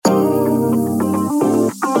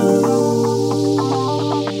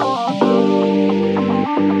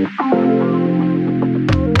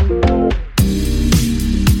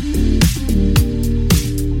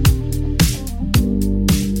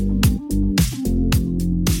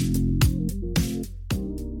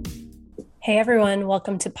Hey everyone,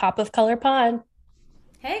 welcome to Pop of Color Pod.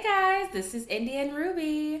 Hey guys, this is Indy and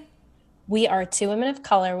Ruby. We are two women of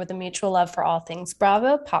color with a mutual love for all things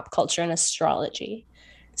Bravo, pop culture, and astrology.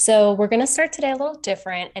 So, we're going to start today a little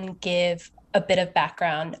different and give a bit of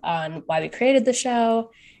background on why we created the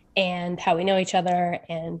show and how we know each other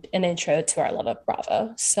and an intro to our love of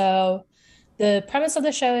Bravo. So, the premise of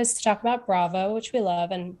the show is to talk about Bravo, which we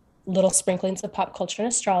love, and little sprinklings of pop culture and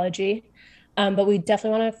astrology. But we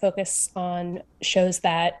definitely want to focus on shows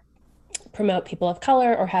that promote people of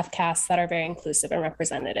color or have casts that are very inclusive and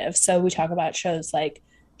representative. So we talk about shows like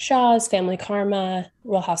Shaw's, Family Karma,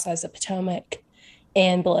 Real Housewives of Potomac,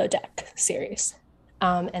 and Below Deck series.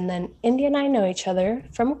 And then Indy and I know each other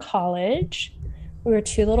from college. We were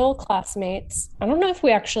two little classmates. I don't know if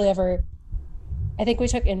we actually ever, I think we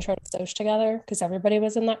took Intro to Soch together because everybody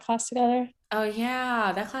was in that class together. Oh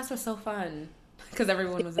yeah, that class was so fun because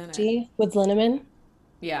everyone was in it. With Linneman.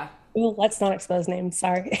 Yeah. Well, let's not expose names.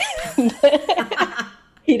 Sorry.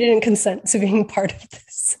 He didn't consent to being part of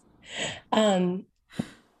this. Um,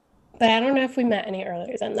 but I don't know if we met any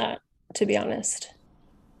earlier than that, to be honest,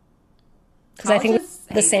 because I College think is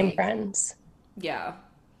we're the same hazy. friends. Yeah.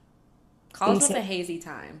 College And was so, a hazy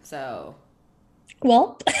time, so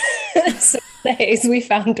well, so days we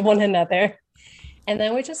found one another, and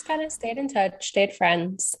then we just kind of stayed in touch, stayed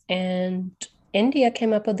friends, and India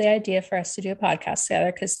came up with the idea for us to do a podcast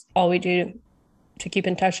together because all we do to keep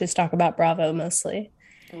in touch is talk about Bravo mostly.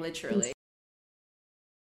 literally.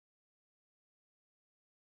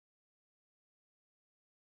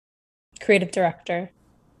 Creative director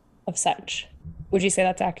of such. Would you say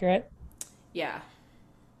that's accurate? Yeah.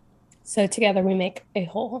 So together we make a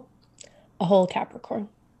whole Capricorn.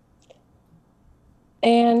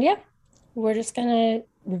 And yeah, we're just gonna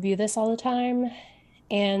review this all the time,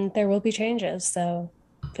 and there will be changes. So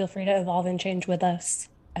feel free to evolve and change with us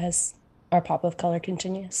as our pop of color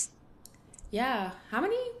continues. Yeah. How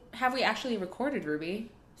many have we actually recorded, Ruby,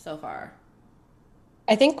 so far?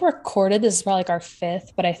 I think recorded this is probably like our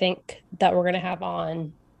fifth, but I think that we're gonna have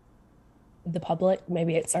on the public.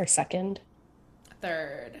 Maybe it's our second.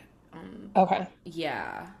 Third. Um, Okay.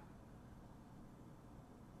 yeah.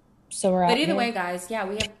 So we're But out either here. way, guys, yeah,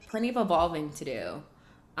 we have plenty of evolving to do.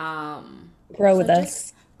 Um, Grow so with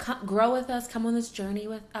just us. grow with us, come on this journey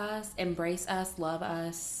with us, embrace us, love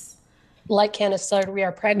us. Like Candace said, we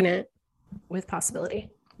are pregnant with possibility.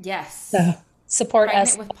 So Yes. support Pregnant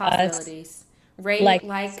us, with love us, possibilities. Rate, like,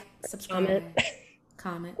 like, comment. subscribe, We're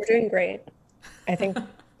comment. doing great. I think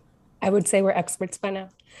I would say we're experts by now.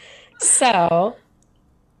 So,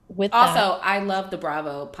 with that, Also, I love the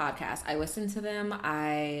Bravo podcast. I listen to them.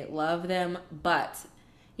 I love them. But,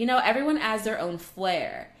 everyone has their own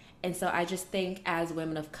flair. And so I just think as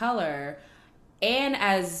women of color and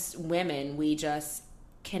as women, we just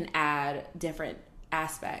can add different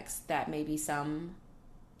aspects that maybe some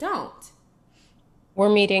don't. we're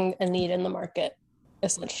meeting a need in the market,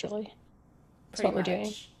 essentially. That's Pretty what we're doing.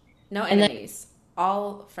 much. No And then enemies,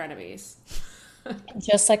 all frenemies.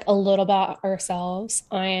 just like a little about ourselves,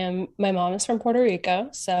 my mom is from Puerto Rico,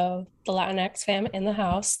 so the Latinx fam in the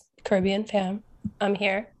house, Caribbean fam, I'm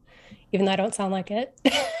here, even though I don't sound like it.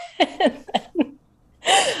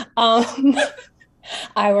 um,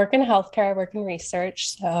 I work in healthcare, I work in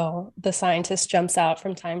research, so the scientist jumps out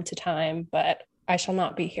from time to time, but I shall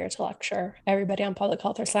not be here to lecture everybody on public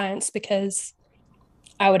health or science because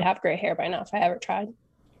I would have gray hair by now if I ever tried.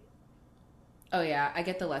 Oh yeah, I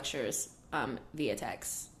get the lectures via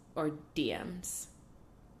text or DMs.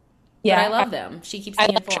 But I Yeah, love them. She keeps I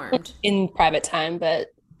me lecture informed. in private time, but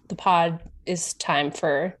the pod is time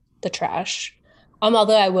for the trash.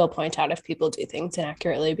 Although I will point out if people do things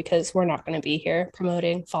inaccurately because we're not going to be here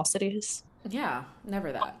promoting falsities. Yeah,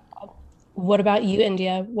 never that. What about you,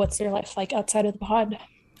 India? What's your life like outside of the pod?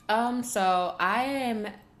 So I am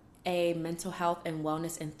a mental health and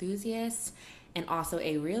wellness enthusiast and also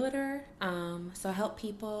a realtor. So I help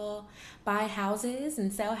people buy houses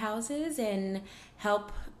and sell houses and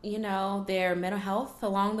help, their mental health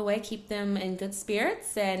along the way, keep them in good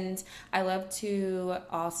spirits. And I love to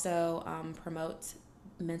also promote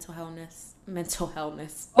mental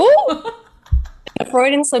healthness. Oh, the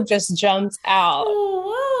Freudian slip just jumped out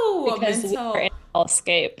Whoa, because we are in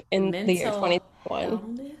hellscape in the year mental 2021.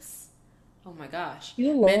 wellness. Oh my gosh,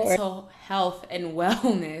 You Lord. mental health and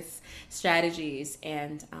wellness strategies,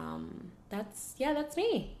 and that's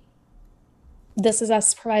me. This is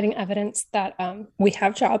us providing evidence that we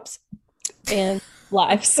have jobs and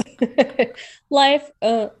lives. Life,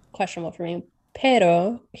 questionable for me,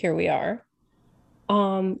 pero here we are.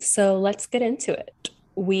 So let's get into it.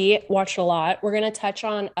 We watched a lot. We're going to touch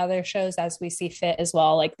on other shows as we see fit as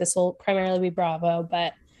well. Like this will primarily be Bravo,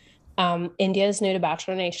 but India is new to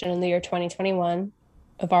Bachelor Nation in the year 2021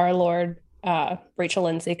 of our Lord Rachel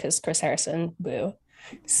Lindsay because Chris Harrison, boo.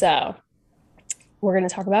 So we're going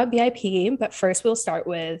to talk about VIP, but first we'll start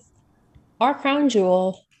with our crown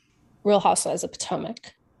jewel, Real Housewives of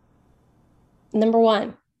Potomac. Number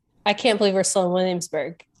one, I can't believe we're still in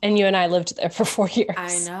Williamsburg, and you and I lived there for 4 years.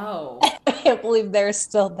 I know. I can't believe they're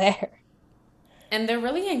still there. And they're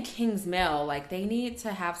really in King's Mill. Like they need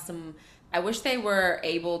to have some. I wish they were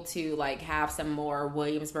able to like have some more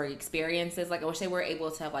Williamsburg experiences. Like I wish they were able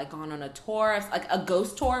to have like gone on a tour. Like a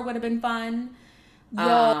ghost tour would have been fun. Yo,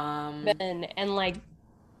 Um, and like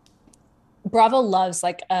Bravo loves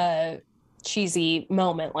like a cheesy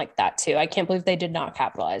moment like that too. I can't believe they did not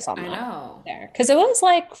capitalize on I that know. there because it was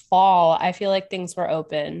like fall. I feel like things were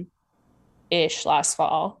open ish last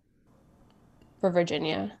fall for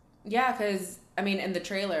Virginia. Yeah, because I mean, in the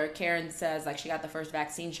trailer, Karen says like she got the first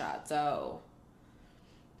vaccine shot. So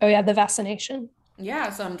Oh yeah, the vaccination. yeah,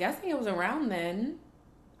 so I'm guessing it was around then.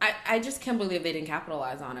 I just can't believe they didn't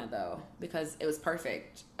capitalize on it though, because it was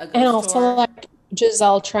perfect. A And ghost also tour. like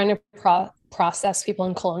Giselle trying to process people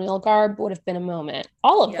in colonial garb would have been a moment.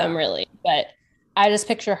 All of them Yeah, really, but I just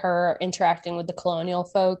picture her interacting with the colonial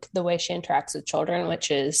folk the way she interacts with children, which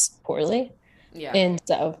is poorly. yeah. And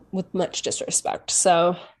so with much disrespect.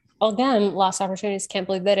 So again, lost opportunities. Can't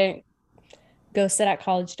believe they didn't go sit at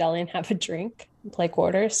College Deli and have a drink and play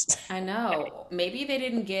quarters. I know. Maybe they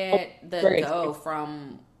didn't get the Very go exciting.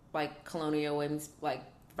 from like Colonial Women's like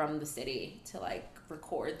from the city to like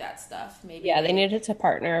record that stuff. Maybe Yeah, they they, needed to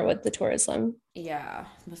partner with the tourism. yeah.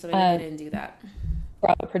 So maybe they Uh, didn't do that.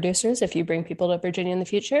 Bravo producers, if you bring people to Virginia in the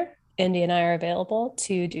future, Andy and I are available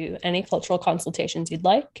to do any cultural consultations you'd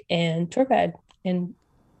like and tour guide, and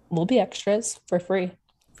we'll be extras for free.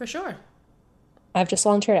 For sure. I've just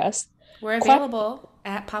volunteered us. We're Quite. available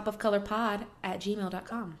at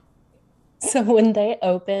popofcolorpod@gmail.com. So when they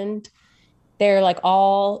opened, they're like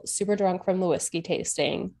all super drunk from the whiskey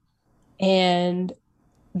tasting, and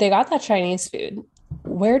they got that Chinese food.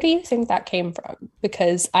 Where do you think that came from?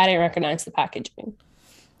 Because I didn't recognize the packaging.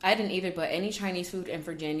 I didn't either, but any Chinese food in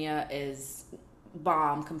Virginia is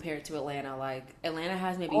bomb compared to Atlanta. Like Atlanta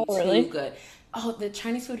has maybe Oh, two really? good. Oh, the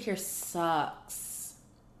Chinese food here sucks.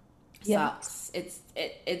 Yikes. Sucks.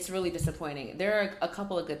 It's really disappointing. There are a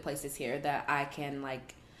couple of good places here that I can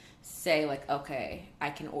like say like okay, I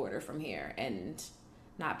can order from here and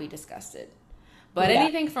not be disgusted. But Yeah.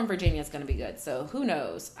 anything from Virginia is going to be good. So who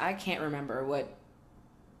knows? I can't remember what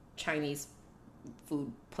Chinese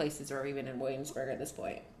food places are even in Williamsburg at this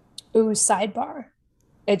point. Ooh, sidebar.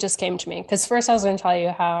 It just came to me because first I was going to tell you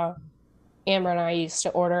how Amber and I used to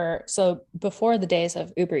order. So before the days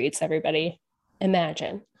of Uber Eats, everybody,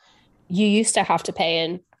 imagine you used to have to pay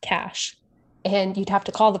in cash and you'd have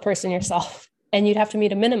to call the person yourself and you'd have to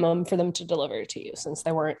meet a minimum for them to deliver to you since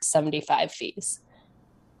there weren't 75 fees.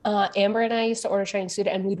 Amber and I used to order Chinese food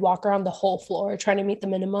and we'd walk around the whole floor trying to meet the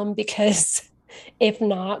minimum because if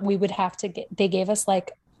not, we would have to they gave us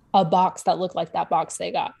like a box that looked like that box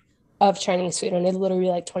they got of Chinese food and it'd literally be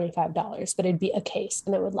like $25, but it'd be a case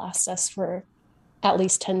and it would last us for at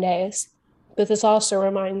least 10 days. But this also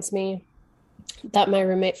reminds me that my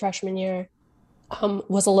roommate freshman year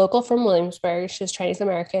was a local from Williamsburg. She was Chinese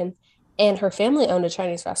American, and her family owned a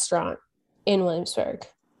Chinese restaurant in Williamsburg.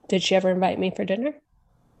 Did she ever invite me for dinner?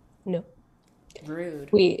 No. Rude.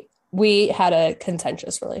 We had a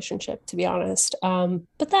contentious relationship, to be honest.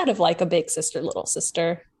 But that of like a big sister, little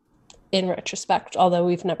sister in retrospect, although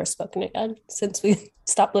we've never spoken again since we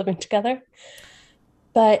stopped living together.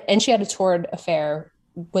 And she had a torrid affair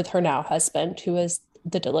with her now husband, who was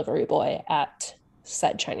the delivery boy at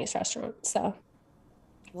said Chinese restaurant. So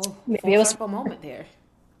Well, maybe full it was, circle moment there.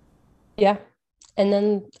 yeah. And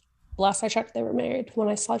then last I checked, they were married when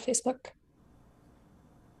I saw Facebook.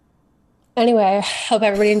 Anyway, I hope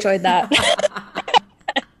everybody enjoyed that.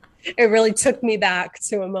 It really took me back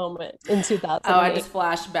to a moment in Oh, I 2008. just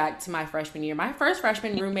flashed back to my freshman year. My first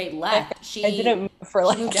freshman roommate left. I didn't move for She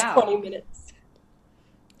like moved 20 out. minutes.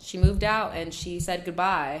 She moved out and she said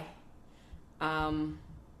goodbye. And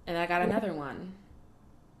I got another one.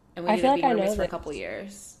 And we I ended feel up like being I roommates know for a this. couple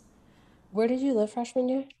years. Where did you live freshman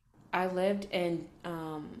year? I lived in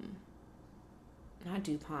not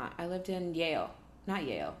DuPont. I lived in Yale. Not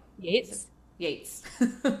Yale. Is it Yates? Yates?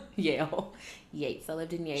 Yale. Yates. I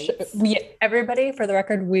lived in Sure. Yates. Yeah, everybody, for the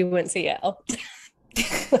record, we went to Yale.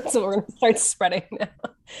 That's what we're going to start spreading now.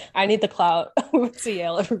 I need the clout. We went to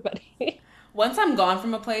Yale, everybody. Once I'm gone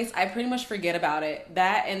from a place, I pretty much forget about it.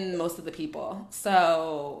 That and most of the people.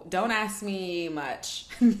 So don't ask me much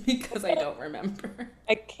because I don't remember.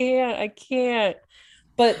 I can't.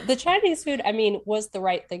 But the Chinese food, I mean, was the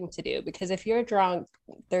right thing to do because if you're drunk,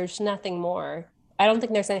 there's nothing more. I don't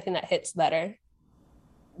think there's anything that hits better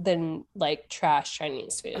than like trash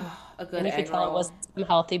Chinese food. Oh, a good And you could egg tell it roll. wasn't some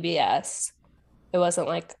healthy BS. It wasn't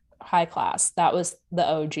like high class. That was the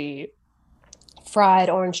OG. Fried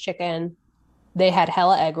orange chicken. They had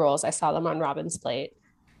hella egg rolls. I saw them on Robin's plate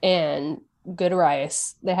and good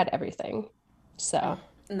rice. They had everything. So,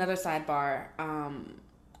 Another sidebar.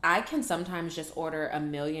 I can sometimes just order a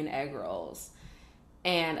million egg rolls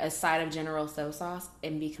and a side of General So sauce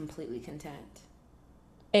and be completely content.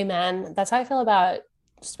 amen. That's how I feel about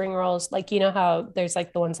spring rolls. Like, you know how there's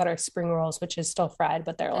like the ones that are spring rolls, which is still fried,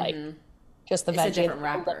 but they're like just the It's a veggie, different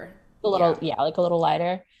wrapper. the Yeah. little, yeah, like a little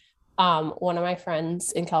lighter. One of my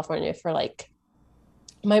friends in California for like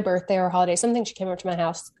my birthday or holiday, something, she came over to my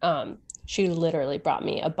house. She literally brought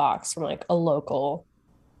me a box from like a local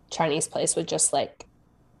Chinese place with just like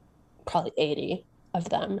probably 80 of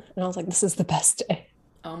them. And I was like, this is the best day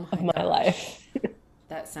Oh of my my gosh. life.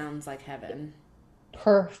 That sounds like heaven.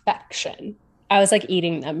 Perfection. I was like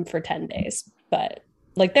eating them for 10 days, but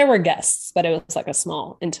like there were guests, but it was like a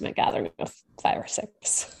small, intimate gathering of five or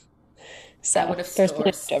six. I would So have there's store plenty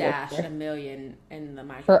over stashed a here million in the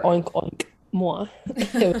for microwave. oink oink moi.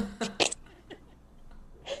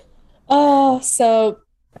 Oh, so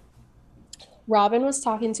Robin was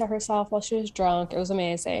talking to herself while she was drunk. It was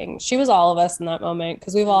amazing. She was all of us in that moment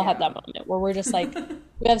because we've all had Yeah. that moment where we're just like,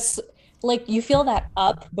 we have like you feel that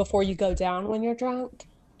up before you go down when you're drunk,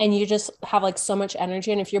 and you just have like so much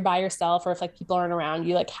energy. And if you're by yourself or if like people aren't around,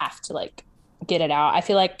 you like have to like get it out. I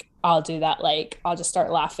feel like I'll do that. Like I'll just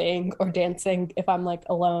start laughing or dancing if I'm like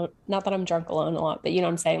alone. Not that I'm drunk alone a lot, but you know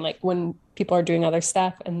what I'm saying? Like when people are doing other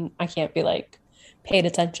stuff and I can't be like paid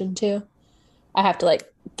attention to. I have to like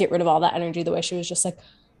get rid of all that energy the way she was just like,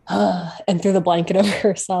 and threw the blanket over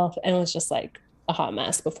herself and was just like a hot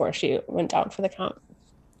mess before she went down for the count.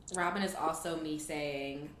 Robin is also me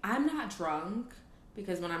saying, I'm not drunk.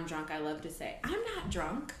 Because when I'm drunk, I love to say, I'm not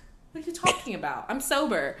drunk. What are you talking about? I'm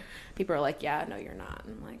sober. People are like, yeah, no, you're not.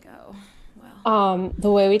 I'm like, oh, well. The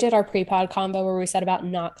way we did our pre-pod combo where we said about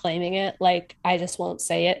not claiming it, like I just won't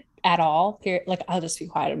say it at all. Period. Like I'll just be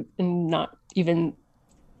quiet and not even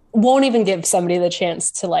won't even give somebody the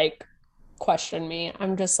chance to like question me.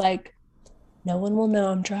 I'm just like, no one will know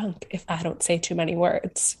I'm drunk if I don't say too many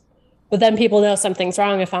words. But then people know something's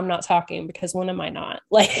wrong if I'm not talking because when am I not?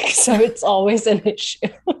 Like, so it's always an issue.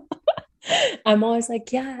 I'm always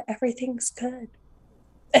like, yeah, everything's good.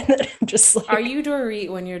 And then I'm just Are like, you Dorit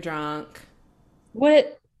when you're drunk?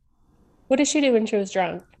 what what did she do when she was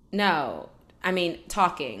drunk? No. I mean,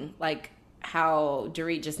 talking. Like how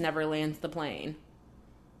Dorit just never lands the plane.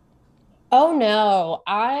 Oh no,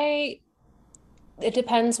 it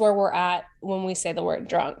depends where we're at when we say the word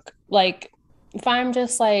drunk. Like if I'm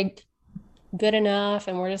just like good enough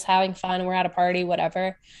and we're just having fun and we're at a party,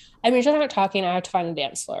 whatever. I mean, she's not talking. I have to find a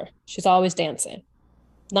dance floor. She's always dancing,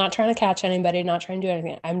 not trying to catch anybody, not trying to do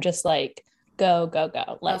anything. I'm just like, go, go, go.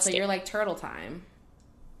 Oh, Let's so dance. you're like turtle time.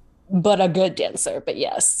 But a good dancer, but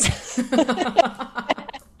yes.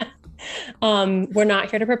 We're not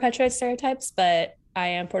here to perpetuate stereotypes, but I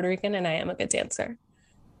am Puerto Rican and I am a good dancer.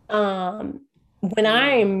 When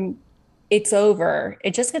Amen. it's over,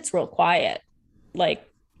 it just gets real quiet. Like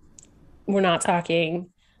we're not talking.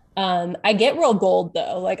 I get real bold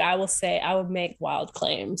though. Like I will say, I would make wild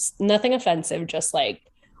claims. Nothing offensive, just like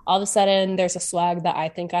all of a sudden there's a swag that I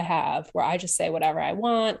think I have where I just say whatever I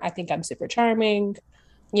want. I think I'm super charming.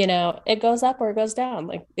 You know, it goes up or it goes down.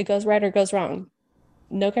 Like it goes right or it goes wrong.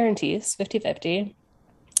 No guarantees, 50-50.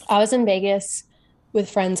 I was in Vegas with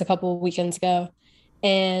friends a couple of weekends ago,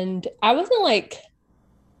 and I wasn't like,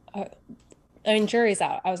 uh, I mean, jury's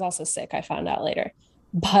out. I was also sick. I found out later.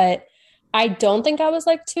 But I don't think I was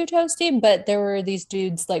like too toasty, but there were these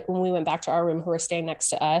dudes like when we went back to our room who were staying next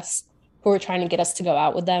to us who were trying to get us to go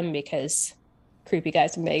out with them because creepy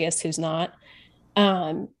guys in Vegas who's not.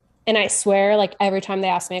 Um, and I swear, like every time they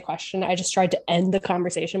asked me a question, I just tried to end the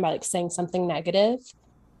conversation by like saying something negative,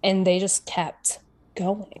 and they just kept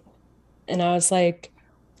going. And I was like,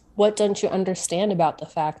 what don't you understand about the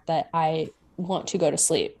fact that I want to go to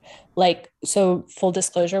sleep? Like, so full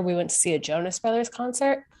disclosure, we went to see a Jonas Brothers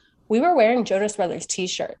concert. We were wearing Jonas Brothers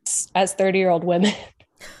t-shirts as 30-year-old women,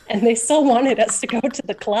 and they still wanted us to go to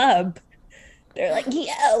the club. They're like,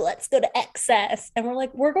 yo, let's go to excess. And we're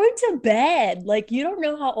like, we're going to bed. Like, you don't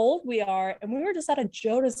know how old we are. And we were just at a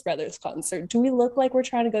Jonas Brothers concert. Do we look like we're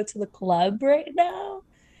trying to go to the club right now?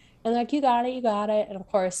 And like, you got it, you got it. And of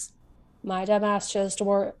course, my dumb ass chose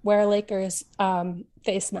to wear Lakers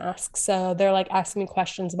face masks. So they're like asking me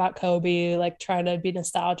questions about Kobe, like trying to be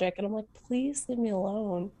nostalgic. And I'm like, please leave me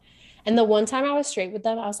alone. And the one time I was straight with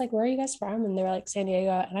them, I was like, where are you guys from? And they were like, San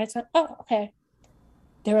Diego. And I said, oh, okay.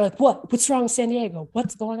 They were like, what? What's wrong with San Diego?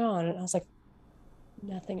 What's going on? And I was like,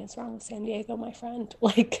 nothing is wrong with San Diego, my friend.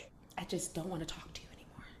 Like, I just don't want to talk to you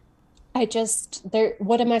anymore.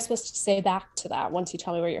 what am I supposed to say back to that once you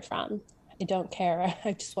tell me where you're from? I don't care.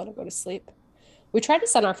 I just want to go to sleep. We tried to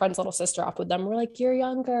send our friend's little sister off with them. We're like, you're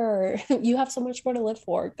younger. You have so much more to live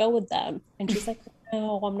for. Go with them. And she's like,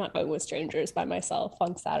 no, I'm not going with strangers by myself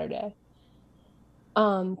on Saturday.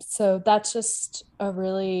 So that's just a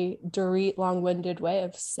really Dorit long-winded way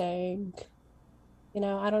of saying, I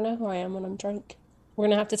don't know who I am when I'm drunk. We're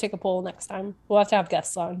gonna have to take a poll next time. We'll have to have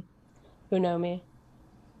guests on who know me.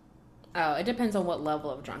 Oh, it depends on what level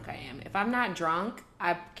of drunk I am. If I'm not drunk,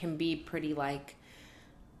 I can be pretty like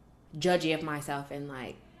judgy of myself and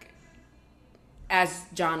like, as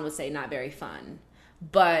John would say, not very fun.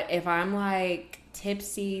 But if I'm like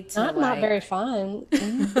tipsy to Not very like fun.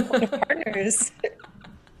 One of partners.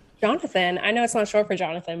 Jonathan. I know it's not short for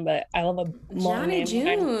Jonathan, but I love a long Johnny name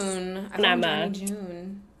behind June. I an call him Johnny Emma.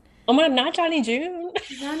 June. Oh my, not Johnny June.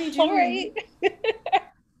 Johnny All June. right.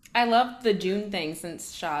 I love the June thing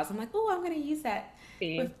since Shaw's. I'm like, oh, I'm gonna use that.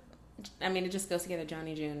 With, I mean, it just goes together,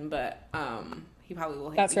 Johnny June. But he probably will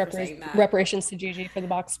hate That's me for saying that. reparations to Gigi for the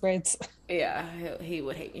box braids. Yeah, he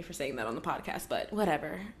would hate me for saying that on the podcast. But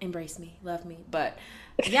whatever, embrace me, love me. But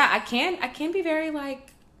yeah, I can be very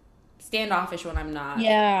like standoffish when I'm not.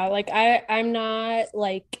 Yeah, like I'm not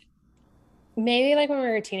like maybe like when we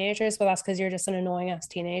were teenagers, but that's because you're just an annoying ass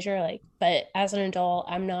teenager. Like, but as an adult,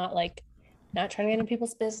 I'm not like not trying to get in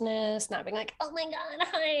people's business, not being like, oh my God,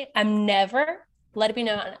 hi. I'm never, let it be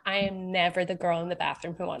known, I am never the girl in the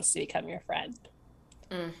bathroom who wants to become your friend.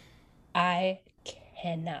 Mm. I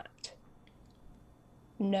cannot.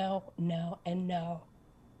 No, no, and no.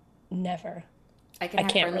 Never. I can I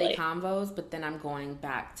have can't friendly relate. convos, but then I'm going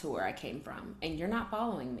back to where I came from, and you're not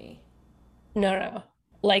following me. No, no.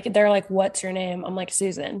 Like they're like, what's your name? I'm like,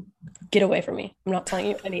 Susan, get away from me. I'm not telling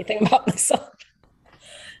you anything about myself.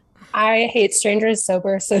 I hate strangers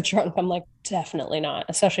sober, so drunk. I'm like, definitely not,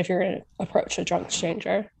 especially if you're going to approach a drunk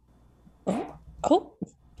stranger. Oh, cool.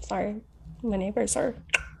 Sorry. My neighbors are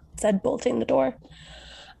said bolting the door.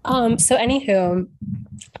 So anywho,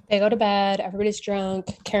 they go to bed, everybody's drunk.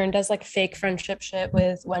 Karen does like fake friendship shit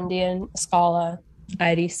with Wendy and Scala,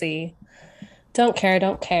 IDC. Don't care,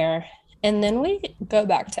 don't care. And then we go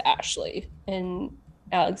back to Ashley in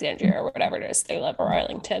Alexandria or whatever it is they live, or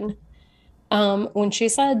Arlington. When she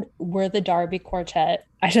said we're the Darby Quartet,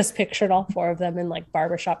 I just pictured all four of them in like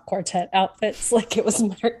barbershop quartet outfits, like it was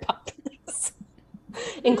Mary Poppins,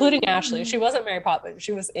 including Ashley. She wasn't Mary Poppins.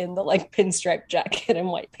 She was in the like pinstripe jacket and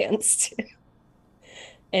white pants too.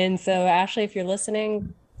 And so, Ashley, if you're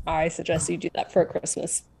listening, I suggest you do that for a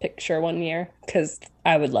Christmas picture one year because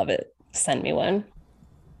I would love it. Send me one.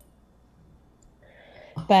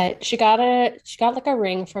 But she got like a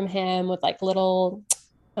ring from him with like little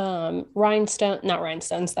rhinestone, not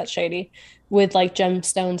rhinestones, that's shady, with like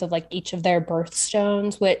gemstones of like each of their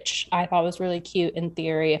birthstones, which I thought was really cute in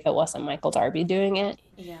theory if it wasn't Michael Darby doing it.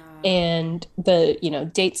 Yeah. And the,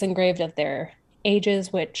 dates engraved of their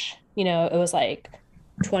ages, which, it was like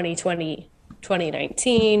 2020,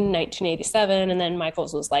 2019, 1987, and then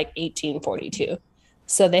Michael's was like 1842.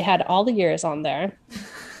 So they had all the years on there.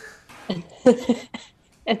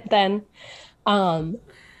 And then um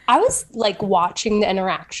I was like watching the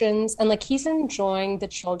interactions and like he's enjoying the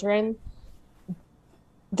children.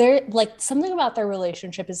 They're like something about their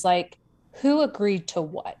relationship is like who agreed to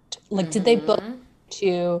what? Like did they both Mm-hmm.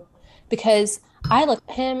 to because I look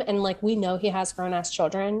at him and like we know he has grown ass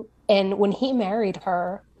children and when he married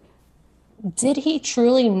her, did he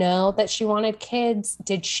truly know that she wanted kids?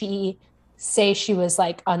 Did she say she was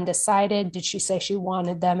like undecided? Did she say she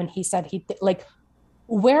wanted them and he said like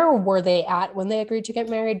where were they at when they agreed to get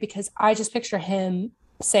married? Because I just picture him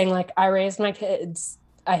saying, like, I raised my kids.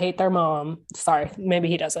 I hate their mom. Sorry, maybe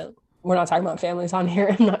he doesn't. We're not talking about families on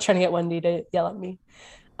here. I'm not trying to get Wendy to yell at me.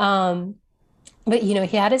 Um, but he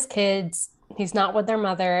had his kids. He's not with their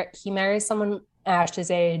mother. He marries someone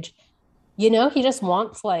Ash's age. He just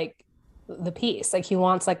wants like the peace. Like he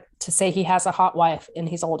wants like to say he has a hot wife and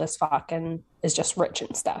he's old as fuck and is just rich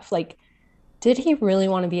and stuff. Like, did he really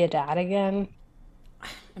want to be a dad again?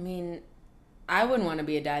 I mean, I wouldn't want to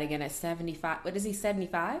be a dad again at 75. What is he,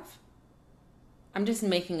 75? I'm just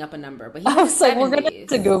making up a number, but he's I in his was like, we're gonna have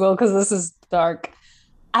to 70s. Google because this is dark.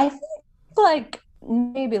 I think like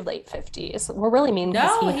maybe late 50s. We're really mean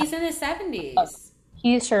because No, he's in his 70s.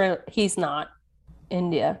 he's sure he's not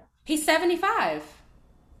India. He's 75.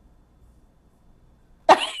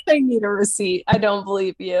 I need a receipt. I don't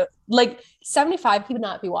believe you. Like 75, he would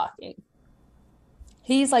not be walking.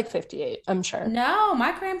 He's like 58, I'm sure. No,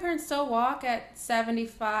 my grandparents still walk at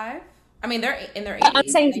 75. I mean, they're in their I'm 80s,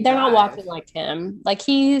 saying they're not 85. walking like him. Like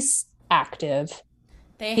he's active.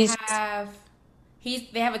 They He's have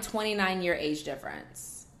they have a 29-year age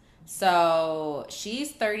difference. So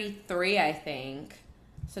she's 33, I think.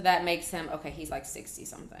 So that makes him okay, he's like 60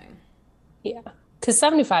 something. yeah. Because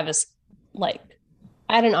 75 is like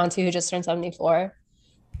I had an auntie who just turned 74.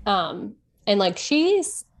 And like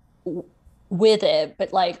she's with it,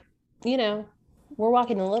 but like, you know, we're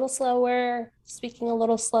walking a little slower, speaking a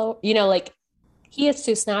little slow. Like he is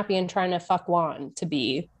too snappy and trying to fuck Juan to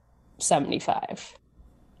be 75.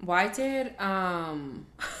 Why did oh,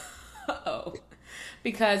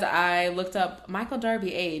 because I looked up Michael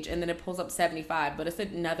Darby age and then it pulls up 75, but it's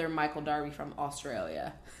another Michael Darby from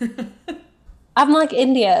Australia. I'm like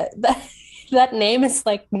India. That name is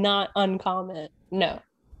like not uncommon. No,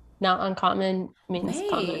 not uncommon means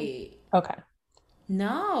common. Wait. Okay.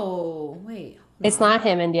 No. Wait, hold It's on. not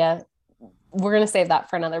him, India. We're gonna save that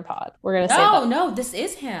for another pod. We're gonna save No, that. no, this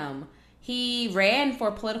is him. He ran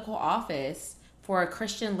for political office for a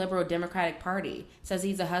Christian Liberal Democratic Party. Says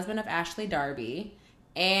he's the husband of Ashley Darby,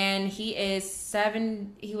 and he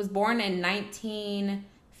was born in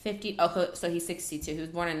 1950. Oh, so he's 62. He was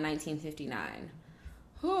born in 1959.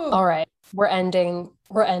 All right. We're ending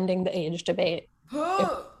the age debate.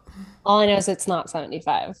 All I know is it's not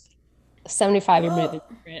 75. 75 you're moving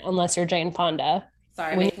different unless you're Jane Fonda.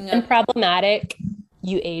 Sorry, When you're problematic,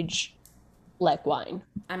 you age like wine.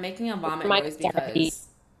 I'm making a vomit Mike noise Darby, because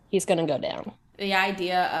he's gonna go down. the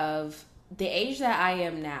idea of the age that I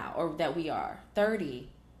am now, or that we are, 30,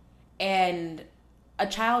 and a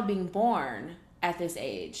child being born at this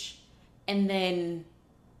age, and then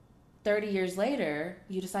 30 years later,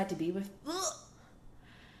 you decide to be with. Ugh,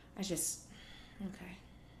 I just. Okay.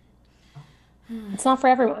 It's not for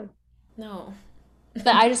everyone. No. But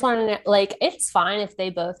I just want to know, like, it's fine if they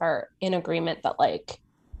both are in agreement that like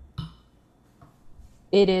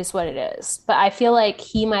it is what it is. But I feel like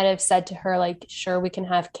he might have said to her, like, sure, we can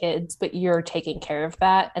have kids, but you're taking care of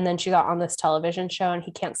that. And then she got on this television show and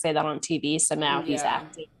he can't say that on TV. So now he's Yeah.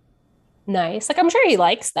 acting nice. Like, I'm sure he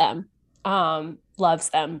likes them, loves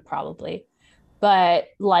them probably. But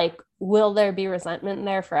like, will there be resentment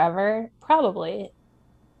there forever? Probably.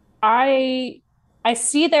 I I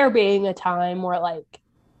see there being a time where like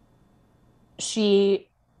she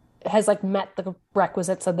has like met the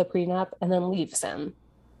requisites of the prenup and then leaves him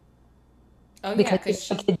Oh yeah, because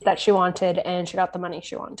she because got the she. kids that she wanted and she got the money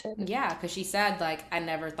she wanted. Yeah, because she said like I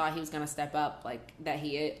never thought he was gonna step up like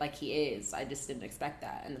he is. I just didn't expect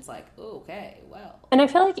that, and it's like, oh, okay, well. And I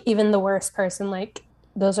feel like even the worst person, like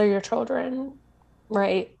those are your children,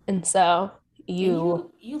 right? And so And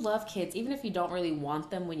you, you love kids even if you don't really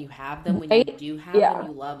want them. When you have them, when you right? do have them, Yeah.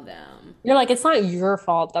 you love them. You're like, it's not your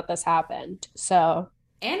fault that this happened. So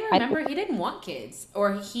And I, remember, he didn't want kids,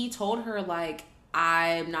 or he told her like,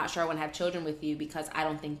 I'm not sure I want to have children with you because I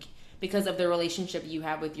don't think because of the relationship you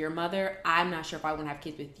have with your mother, I'm not sure if I want to have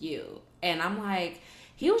kids with you. And I'm like,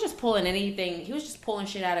 he was just pulling anything. He was just pulling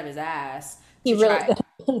shit out of his ass he to really try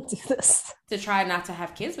didn't do this. not to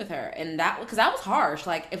have kids with her. And that because that was harsh.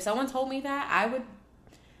 Like if someone told me that,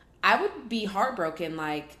 I would be heartbroken.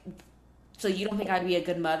 Like, so you don't think I'd be a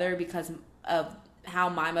good mother because of how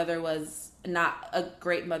my mother was not a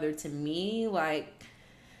great mother to me? Like,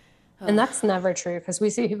 And ugh. that's never true because we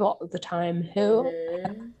see people all the time who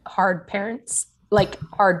have Mhm. hard parents, like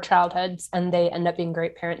hard childhoods, and they end up being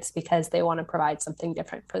great parents because they want to provide something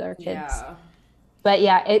different for their kids. Yeah. But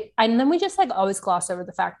yeah, and then we just like always gloss over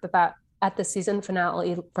the fact that at the season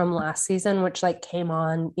finale from last season, which like came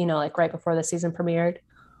on, like right before the season premiered,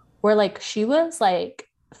 where like she was like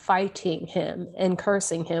fighting him and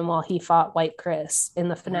cursing him while he fought White Chris in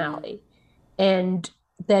the Mm. finale. And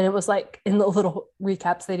then it was like in the little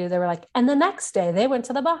recaps they do, they were like, and the next day they went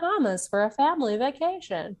to the Bahamas for a family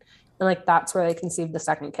vacation. And like that's where they conceived the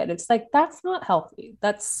second kid. It's like that's not healthy.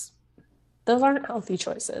 Those aren't healthy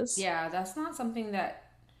choices. Yeah, that's not something that.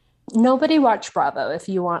 Nobody watch Bravo if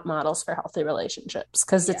you want models for healthy relationships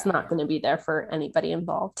because it's Yeah. not going to be there for anybody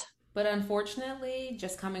involved. But unfortunately,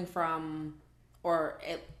 just coming from, I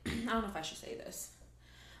don't know if I should say this,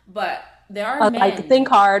 but there are I like men. think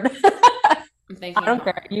hard. I'm I thinking don't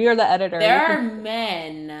care. hard. You're the editor. There You are can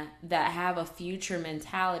men that have a future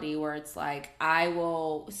mentality where it's like, I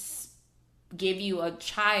will give you a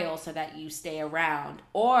child so that you stay around,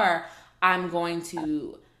 or I'm going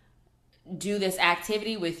to do this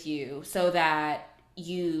activity with you so that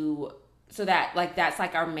like that's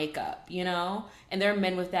like our makeup, you know? And there are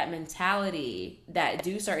men with that mentality that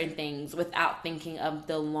do certain things without thinking of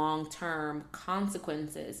the long-term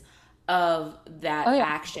consequences of Oh that yeah,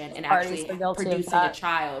 action and parties actually are guilty of producing a that.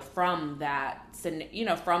 child from that,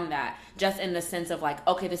 from that, just in the sense of like,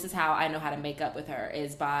 okay, this is how I know how to make up with her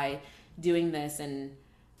is by doing this and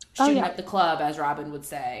Oh shooting yeah. up the club, as Robin would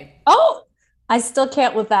say. Oh, I still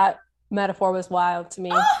can't with that metaphor was wild to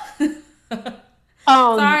me.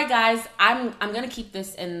 Oh! Um, Sorry guys, I'm gonna keep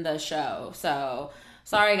this in the show. So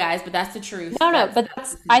sorry guys, but that's the truth. no, no, That's but the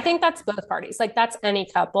I scenario. think that's both parties. Like that's any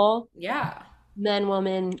couple, Yeah. men,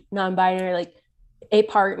 woman, non-binary, like a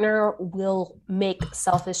partner will make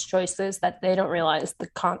selfish choices that they don't realize the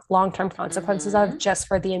long-term consequences of Mm-hmm. just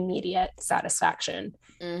for the immediate satisfaction.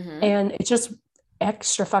 Mm-hmm. And it's just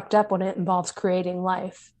extra fucked up when it involves creating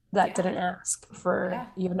life that Yeah. didn't ask for Yeah.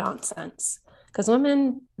 your nonsense. Because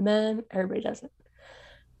women, men, everybody does it.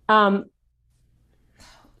 Um,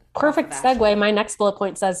 Off of Perfect Ashley. segue. My next bullet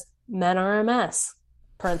point says men are a mess,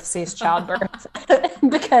 parentheses, childbirth.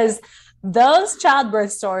 Because those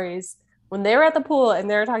childbirth stories, when they were at the pool and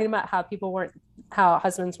they were talking about how people weren't, how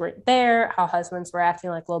husbands weren't there, how husbands were acting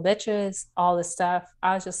like little bitches, all this stuff,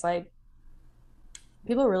 I was just like,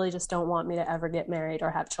 people really just don't want me to ever get married or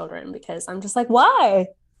have children because I'm just like, why?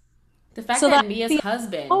 The fact So that that Mia's the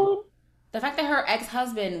husband, oh, the fact that her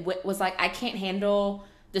ex-husband was like, I can't handle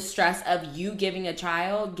the stress of you giving a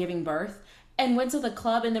child, giving birth, and went to the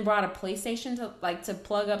club and then brought a PlayStation to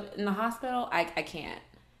plug up in the hospital. I can't.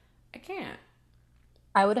 I can't.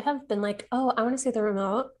 I would have been like, oh, I want to see the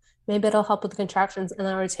remote. Maybe it'll help with the contractions. And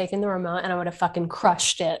then I would have taken the remote and I would have fucking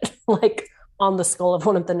crushed it like on the skull of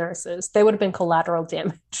one of the nurses. They would have been collateral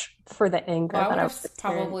damage for the Oh, anger I that would I have would experience.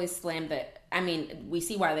 probably slammed it. I mean, we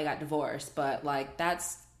see why they got divorced, but like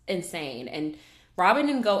that's insane. And Robin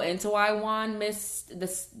didn't go into why Juan missed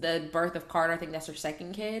the birth of Carter. I think that's her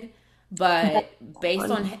second kid. That But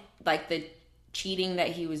based on one. like the cheating that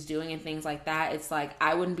he was doing and things like that, it's like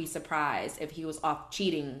I wouldn't be surprised if he was off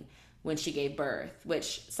cheating when she gave birth,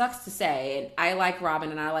 which sucks to say. And I like Robin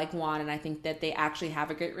and I like Juan, and I think that they actually have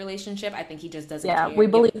a great relationship. I think he just doesn't Yeah, care. we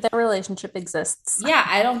believe that relationship exists. Yeah,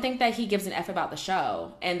 I don't think that he gives an F about the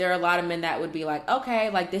show. And there are a lot of men that would be like, okay,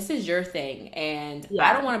 like this is your thing. And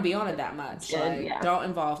I don't Yeah, want to be on it that much. good. Like, Yeah. don't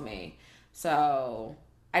involve me. So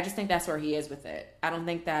I just think that's where he is with it. I don't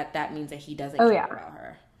think that that means that he doesn't Oh, care yeah. about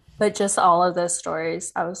her. But just all of those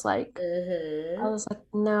stories, I Mm-hmm. was like,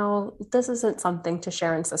 no, this isn't something to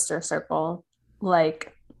share in sister circle.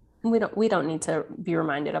 Like, we don't need to be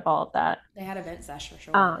reminded of all of that. They had a vent sesh for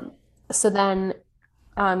sure. Um, so then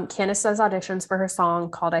Candace does auditions for her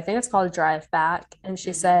song called, I think it's called Drive Back. And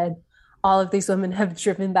she Mm-hmm. said, all of these women have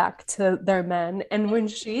driven back to their men. And when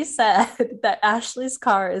she said that Ashley's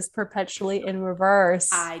car is perpetually in reverse,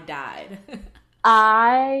 I died.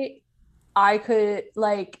 I I could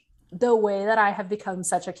like the way that I have become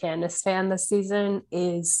such a Candace fan this season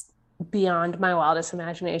is beyond my wildest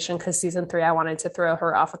imagination because season 3 I wanted to throw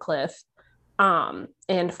her off a cliff.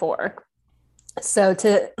 And 4. So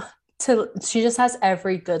to she just has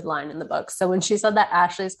every good line in the book. So when she said that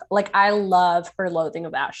Ashley's like I love her loathing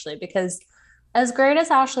of Ashley because as great as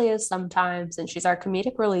Ashley is sometimes and she's our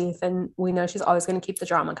comedic relief and we know she's always going to keep the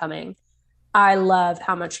drama coming. I love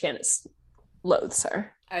how much Candace loathes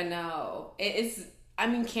her. I know. It is I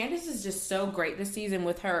mean, Candace is just so great this season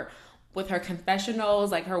with her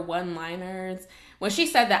confessionals, like her one-liners. When she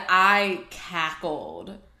said that I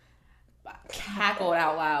cackled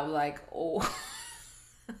out loud like, "Oh,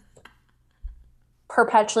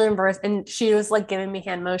 Perpetually embarrassed and she was like giving me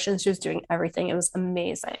hand motions, she was doing everything, it was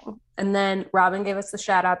amazing. And then Robin gave us the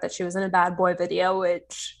shout out that she was in a Bad Boy video,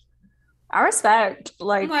 which I respect. I'm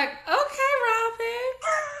Like like, okay, Robin.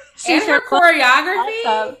 she And sure her was choreography.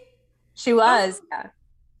 awesome. She That's was, yeah,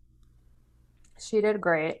 she did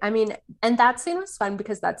great. I mean, and that scene was fun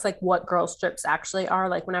because that's like what girl strips actually are.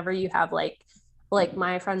 Like whenever you have like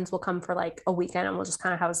my friends will come for like a weekend and we'll just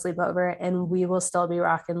kind of have a sleepover and we will still be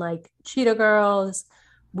rocking like Cheetah Girls.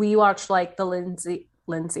 We watched like the Lindsay,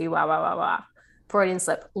 wow, wow, wow, wow. Freudian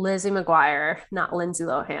slip, Lizzie McGuire, not Lindsay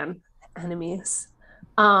Lohan, enemies.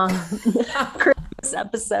 Christmas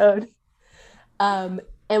episode.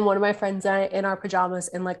 And one of my friends and I, in our pajamas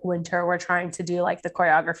in like winter, we're trying to do like the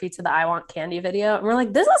choreography to the I Want Candy video. And we're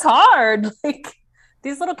like, this is hard. Like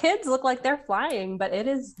these little kids look like they're flying, but it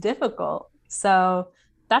is difficult. So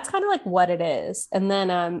that's kind of like what it is. And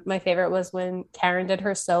then my favorite was when Karen did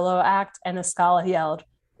her solo act and Escala yelled,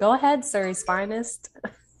 go ahead, Surrey's finest.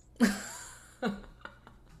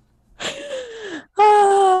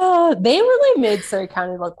 They really made Surrey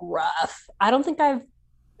County look rough. I don't think I've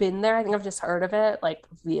been there. I think I've just heard of it, like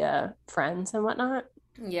via friends and whatnot.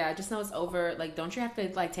 Yeah, I just know it's over. Like, don't you have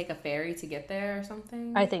to like take a ferry to get there or I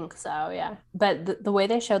something? think so, yeah. But the way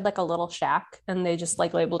they showed like a little shack and they just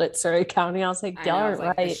like labeled it Surrey County, I was like, I y'all know, it's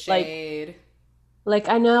aren't like the right. shade. Like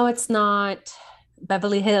I know it's not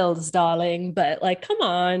Beverly Hills, darling, but like, come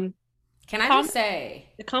on. Can I Common just say,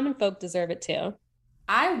 the common folk deserve it too.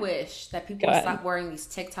 I wish that Go people would ahead. stop wearing these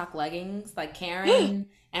TikTok leggings, like Karen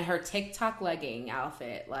and her TikTok legging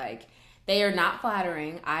outfit. Like, they are not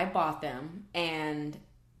flattering. I bought them and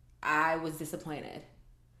I was disappointed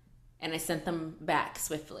and I sent them back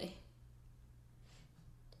swiftly.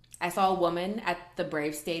 I saw a woman at the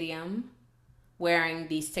Brave Stadium wearing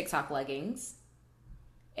these TikTok leggings,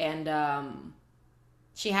 and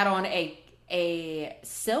she had on a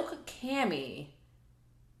silk cami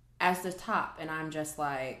as the top, and I'm just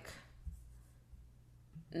like,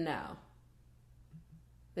 no,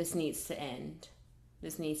 this needs to end.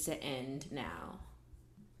 This needs to end now.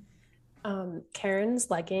 Karen's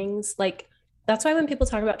leggings, like that's why when people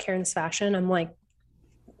talk about Karen's fashion, I'm like,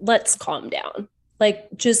 let's calm down. Like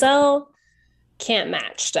Giselle can't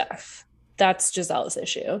match stuff. That's Giselle's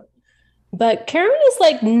issue. But Karen is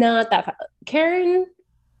like not that. Karen,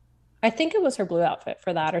 I think it was her blue outfit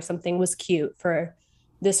for that or something was cute for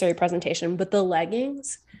this very presentation. But the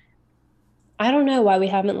leggings, I don't know why we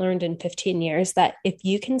haven't learned in 15 years that if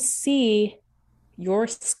you can see your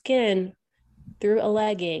skin through a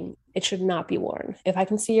legging, it should not be worn. If I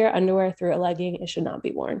can see your underwear through a legging, it should not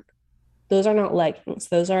be worn. Those are not leggings.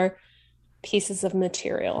 Those are pieces of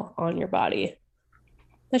material on your body.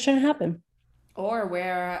 That shouldn't happen. Or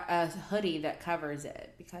wear a hoodie that covers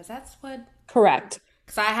it because that's what. Correct.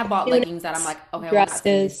 Because I have bought leggings that I'm Tunics, like, okay, well, I'm not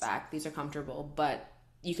sending these dresses. back. These are comfortable, but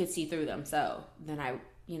you could see through them. So then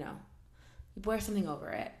you know, wear something over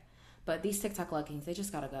it. But these TikTok leggings, they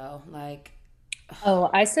just gotta go. Like, Oh,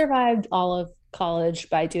 I survived all of college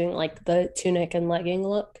by doing like the tunic and legging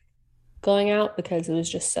look going out because it was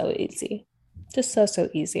just so easy. Just so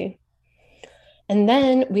easy. And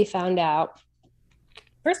then we found out,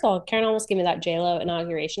 first of all, Karen almost gave me that JLo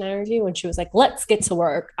inauguration energy when she was like, let's get to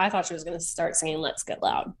work. I thought she was going to start singing Let's Get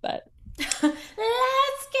Loud, but let's get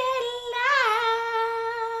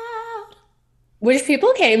loud. which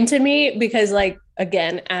people came to me because, like,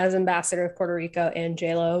 again, as ambassador of Puerto Rico and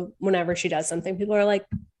JLo, whenever she does something, people are like,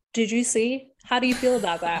 did you see? How do you feel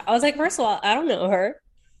about that? I was like, first of all, I don't know her.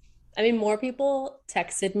 I mean, more people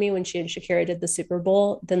texted me when she and Shakira did the Super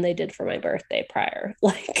Bowl than they did for my birthday prior.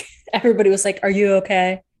 Like, everybody was like, are you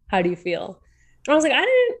okay? How do you feel? And I was like, I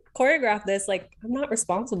didn't choreograph this. Like, I'm not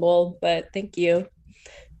responsible, but thank you.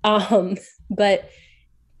 Um, but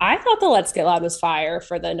I thought the Let's Get Loud was fire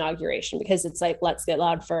for the inauguration because it's like, let's get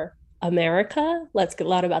loud for America. Let's get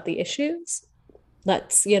loud about the issues.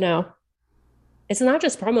 Let's, it's not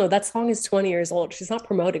just promo. That song is 20 years old. She's not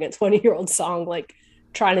promoting a 20-year-old song, like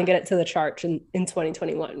trying to get it to the charts in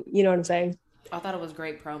 2021. You know what I'm saying? I thought it was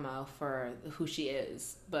great promo for who she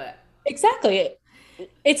is, but Exactly.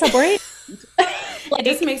 It's a brand. it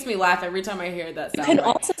just Like, makes me laugh every time I hear that you sound. can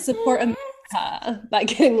Like, also support America by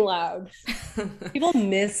getting loud. People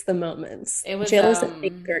miss the moments. it was JLo's a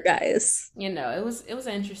thinker, guys. it was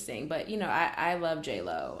interesting, but I love J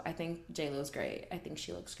Lo. I think J Lo's great. I think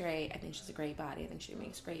she looks great. I think she's a great body. I think she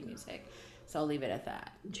makes great music. So I'll leave it at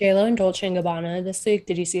that. JLo and Dolce and Gabbana this week.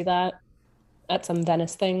 Did you see that at some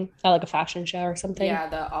Venice thing, at like a fashion show or something? Yeah,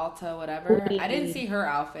 the Alta whatever. I didn't Queen. see her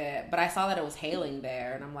outfit, but I saw that it was hailing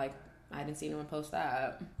there, and I'm like, I didn't see anyone post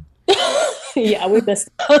that. Yeah, we missed.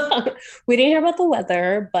 We didn't hear about the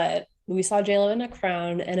weather, but we saw JLo in a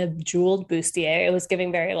crown and a jeweled bustier. It was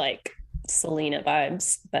giving very like Selena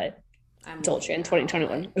vibes, but I'm Dolce looking in now. I'm like,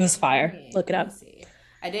 2021. It was fire. Look it let me up. see.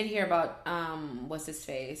 I did hear about what's his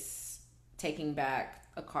face taking back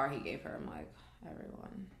a car he gave her. I'm like,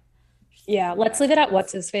 everyone, just take Yeah, it let's back, leave it at please.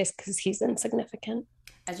 what's his face because he's insignificant.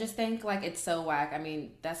 I just think like it's so whack. I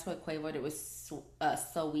mean, that's what Quavo did with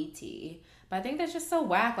Saweetie, but I think that's just so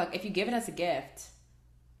whack. Like if you give it as a gift,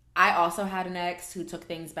 I also had an ex who took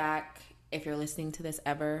things back. If you're listening to this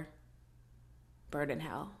ever, burn in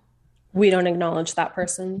hell. We don't acknowledge that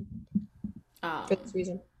person for Um, this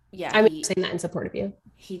reason. yeah, I'm he saying that in support of you.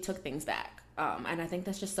 he took things back. And I think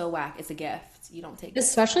that's just so whack. It's a gift. You don't take gifts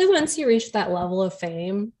Especially back. once you reach that level of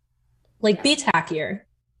fame, like Yeah. be tackier.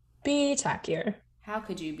 Be tackier. How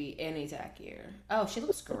could you be any tackier? Oh, she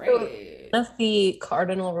looks One great. of the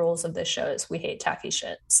cardinal rules of this show is we hate tacky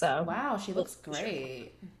shit. So, Wow, she looks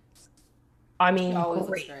great. I She mean, always looks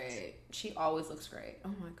great. great. She always looks great. Oh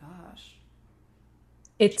my gosh.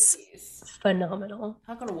 It's Jeez. phenomenal.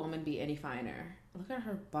 How could a woman be any finer? Look at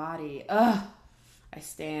her body. Ugh. I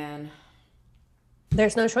stand.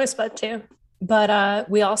 There's no choice but to. But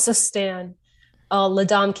we also stand La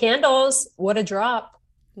Dame Candles. What a drop.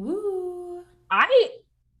 Woo. I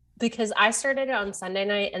because I started it on Sunday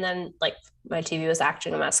night and then like my TV was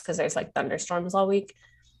acting a mess because there's like thunderstorms all week.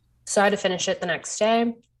 So I had to finish it the next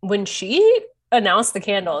day. When she announced the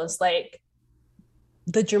candles, like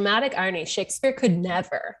the dramatic irony, Shakespeare could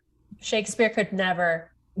never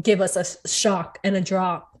give us a shock and a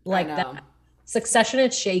drop I like that. know. Succession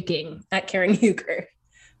is shaking at Karen Huger,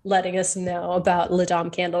 letting us know about La Dame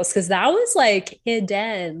candles because that was like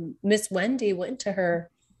hidden. Miss Wendy went to her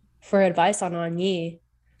for advice on Anyi,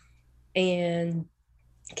 and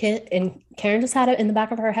Karen just had it in the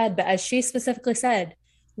back of her head. But as she specifically said,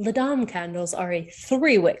 La Dame candles are a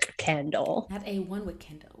 3-wick candle. Not a one wick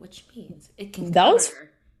candle, which means it can That was cover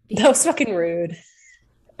that was the fucking rude.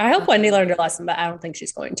 I hope Wendy learned her lesson, but I don't think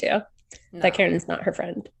she's going to. That no. Karen is not her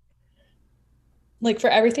friend. Like for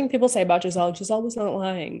everything people say about Giselle, Giselle was not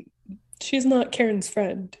lying. She's not Karen's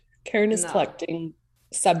friend. Karen is No. collecting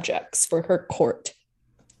subjects for her court.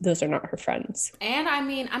 Those are not her friends. And I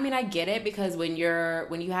mean, I get it because when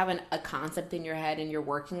you have a concept in your head and you're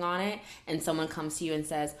working on it, and someone comes to you and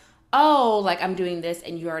says, "Oh, like I'm doing this,"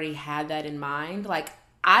 and you already had that in mind, like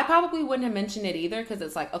I probably wouldn't have mentioned it either because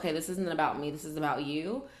it's like, okay, this isn't about me, this is about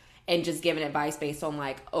you, and just giving advice based on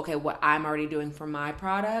like, okay, what I'm already doing for my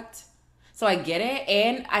product. So I get it,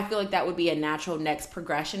 and I feel like that would be a natural next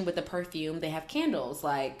progression with the perfume. They have candles,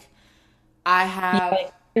 like I have. Yeah,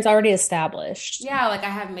 it's already established. Yeah, like I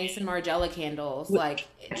have Mason Margiela candles. Like,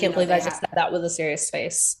 I can't believe they I just have said that with a serious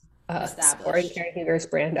face. Supporting established. Karen Huger's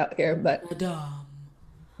brand out here, but Madame.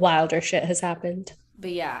 wilder shit has happened.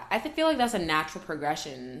 But yeah, I feel like that's a natural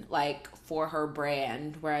progression, like for her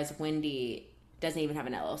brand, whereas Wendy doesn't even have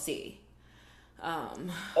an LLC, Oh,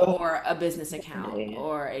 or a business account,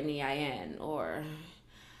 or an EIN, or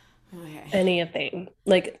okay. anything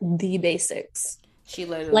like the basics. She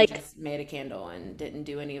literally Like, just made a candle and didn't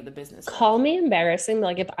do any of the business stuff. call me embarrassing, but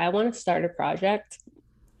like if I want to start a project,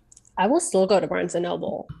 I will still go to Barnes and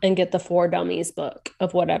Noble and get the For Dummies book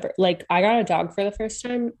of whatever. Like I got a dog for the first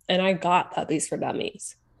time and I got Puppies for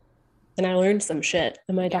Dummies. And I learned some shit.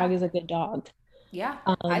 And my Yeah, dog is a good dog. yeah,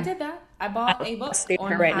 I Um, did that. I I bought don't a book breastfeed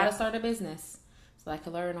her on right how to now. start a business so I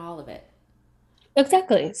could learn all of it.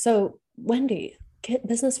 Exactly. So Wendy, get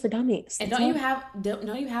Business for Dummies. And That's all.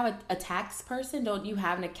 don't you have a tax person? Don't you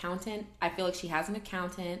have an accountant? I feel like she has an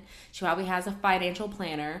accountant. She probably has a financial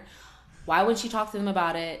planner. Why would she talk to them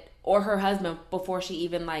about it or her husband before she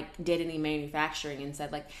even like did any manufacturing and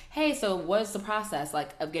said like, "Hey, so what's the process like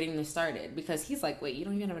of getting this started?" Because he's like, "Wait, you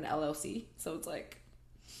don't even have an LLC." So it's like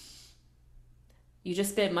you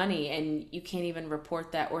just spent money and you can't even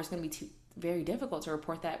report that, or it's going to be too very difficult to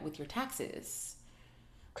report that with your taxes.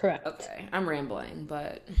 Correct. Okay, I'm rambling,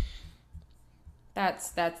 but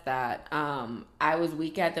that's that. I was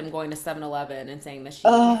weak at them going to 7-Eleven and saying that she.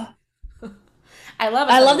 Uh, I love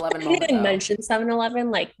a I love 7-Eleven that they moment didn't though. mention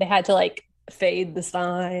 7-Eleven. Like they had to like fade the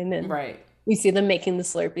sign and Right. we see them making the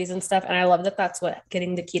Slurpees and stuff. And I love that that's what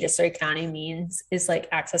getting the key to Surrey County means is like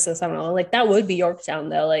access to 7-Eleven. Like that would be Yorktown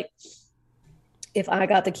though. Like if I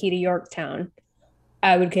got the key to Yorktown,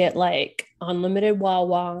 I would get like unlimited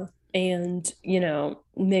Wawa and,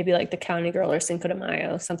 maybe like the County Girl or Cinco de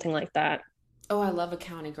Mayo, something like that. Oh, I love a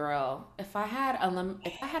county girl. If I had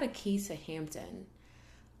a key to Hampton,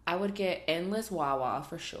 I would get endless Wawa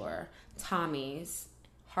for sure. Tommy's,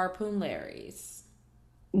 Harpoon Larry's,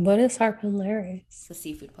 What is Harpoon Larry's? the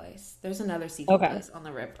seafood place. There's another seafood Okay. place on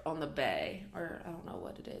the bay, or I don't know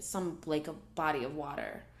what it is, some lake of body of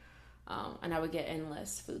water. And I would get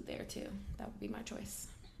endless food there too. That would be my choice.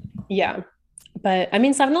 Yeah. But I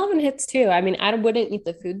mean, 7-Eleven hits too. I mean, I wouldn't eat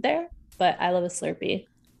the food there, but I love a Slurpee.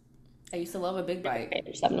 I used to love a Big Bite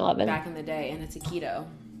 7-Eleven. back in the day, and a taquito.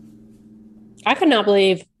 I could not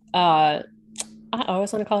believe I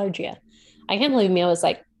always want to call her Gia. I can't believe Mia was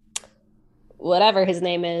like, whatever his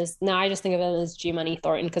name is. Now I just think of him as G Money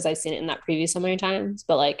Thornton because I've seen it in that preview so many times.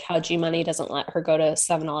 But like how G Money doesn't let her go to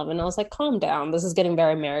 7-Eleven. I was like, calm down. This is getting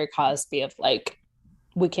very Mary Cosby of like,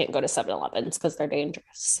 we can't go to 7-Elevens because they're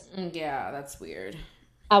dangerous. Yeah, that's weird.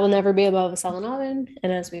 I will never be above a 7-Eleven.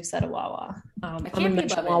 And as we've said, a Wawa. I I'm going can't to be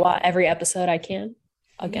mention above Wawa anything. every episode I can. You need,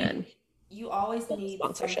 Again, you always need something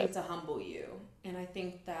sponsorship. to humble you. And I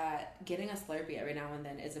think that getting a Slurpee every now and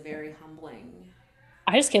then is a very humbling.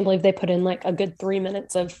 I just can't believe they put in like a good 3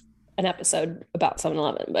 minutes of an episode about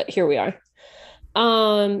 7-Eleven, but here we are.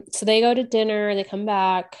 So they go to dinner, they come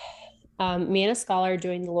back. Me and a scholar are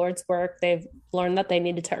doing the Lord's work. They've learned that they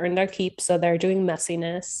needed to earn their keep, so they're doing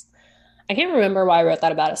messiness. I can't remember why I wrote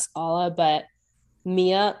that about Escala, but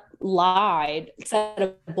Mia lied, said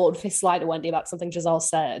a bold-faced lie to Wendy about something Giselle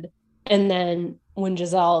said. And then when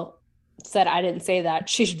Giselle said, I didn't say that,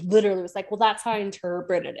 she literally was like, well, that's how I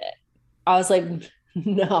interpreted it. I was like,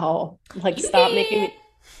 no, like, You stop making did. me.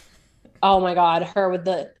 Oh my God, her with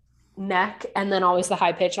the neck and then always the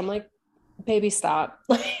high pitch. I'm like, baby, stop.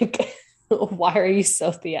 Like, why are you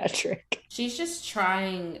so theatric? She's just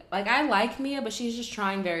trying. Like, I like Mia, but she's just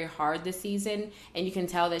trying very hard this season, and you can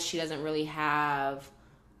tell that she doesn't really have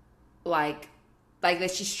like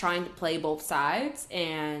that she's trying to play both sides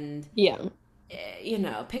and Yeah.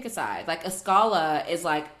 pick a side. Like Escala is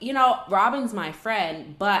like, Robin's my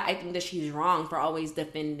friend, but I think that she's wrong for always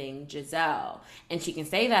defending Giselle. And she can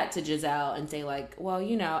say that to Giselle and say like, well,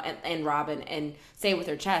 and Robin and say it with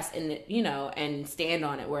her chest and and stand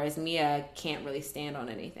on it. Whereas Mia can't really stand on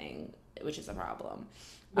anything, which is a problem.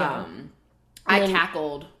 Yeah. And I then,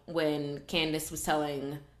 cackled when Candace was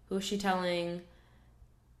telling, who was she telling?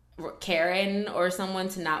 Karen or someone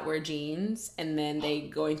to not wear jeans, and then they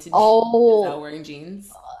going to oh, Giselle wearing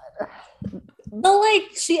jeans. but like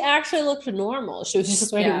she actually looked normal. She was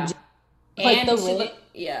just wearing Yeah, like the and she really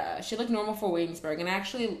looked she looked normal for Williamsburg, and I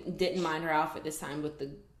actually didn't mind her outfit this time with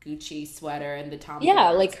the Gucci sweater and the Tom yeah,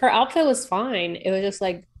 Fords. like her outfit was fine. It was just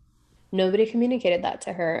like nobody communicated that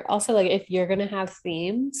to her. Also, like if you're gonna have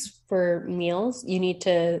themes for meals, you need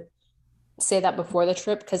to say that before the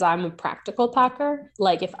trip because I'm a practical packer.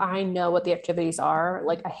 Like if I know what the activities are,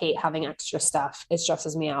 like I hate having extra stuff. It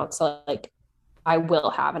stresses me out. So like I will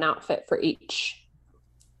have an outfit for each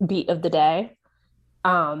beat of the day.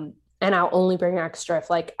 And I'll only bring extra if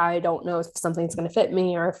like I don't know if something's gonna fit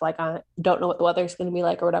me or if like I don't know what the weather's gonna be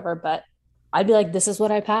like or whatever. But I'd be like, this is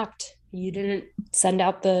what I packed. You didn't send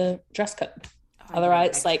out the dress code. Oh, I needed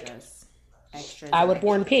Otherwise, like extras, extras, I and would have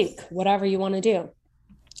worn extras. pink, whatever you want to do.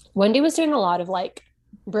 Wendy was doing a lot of like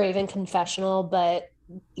brave and confessional, but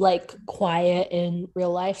like quiet in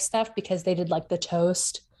real life stuff because they did like the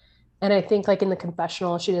toast. And I think like in the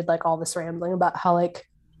confessional, she did like all this rambling about how like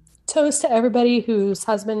toast to everybody whose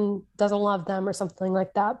husband doesn't love them or something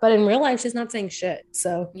like that. But in real life, she's not saying shit.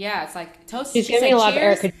 So Yeah, it's like toast. she's She giving said, a lot of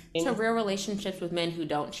 "Cheers Erica to Jane. real relationships with men who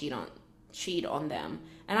don't cheat on them."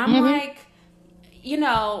 And I'm Mm-hmm.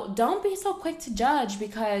 like, don't be so quick to judge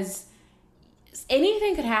because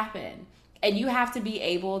anything could happen. And you have to be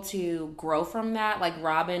able to grow from that. Like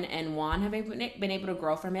Robin and Juan have been able to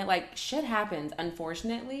grow from it. Like shit happens,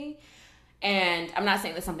 unfortunately. And I'm not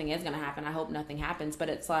saying that something is going to happen. I hope nothing happens. But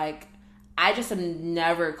it's like, I just am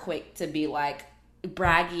never quick to be like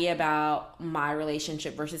braggy about my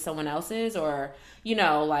relationship versus someone else's or,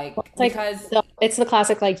 like, It's like because, it's the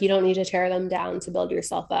classic like you don't need to tear them down to build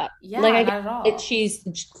yourself up. Like yeah, I get not at it, all. she's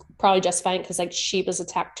probably justifying because like she was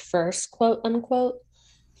attacked first, quote unquote.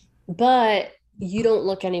 But you don't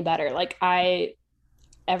look any better. Like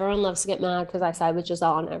everyone loves to get mad because I side with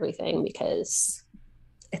Giselle on everything because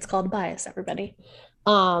it's called bias, everybody.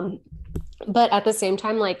 Um, but at the same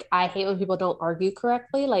time, like I hate when people don't argue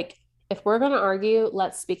correctly. Like if we're gonna argue,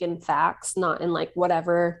 let's speak in facts, not in like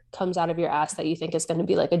whatever comes out of your ass that you think is gonna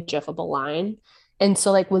be like a jiffable line. And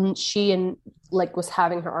so like when she and like was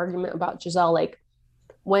having her argument about Giselle, like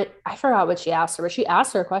when I forgot what she asked her, but she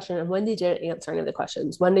asked her a question and Wendy didn't answer any of the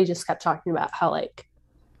questions. Wendy just kept talking about how like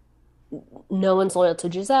no one's loyal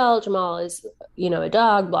to Giselle. Jamal is, a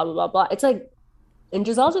dog, blah, blah, blah, blah. It's like, and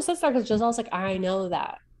Giselle just sits there because Giselle's like, I know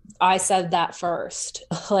that. I said that first.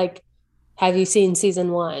 Like, have you seen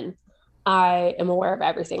season one? I am aware of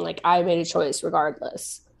everything. Like, I made a choice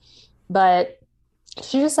regardless. But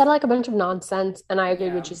she just said like a bunch of nonsense. And I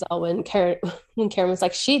agreed with Yeah. Giselle when Karen was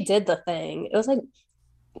like, she did the thing. It was like,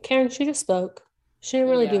 Karen, she just spoke. She didn't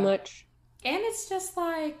really do Yeah. much. And it's just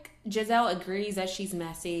like Giselle agrees that she's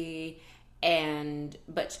messy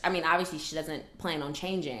but I mean obviously she doesn't plan on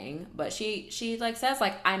changing, but she like says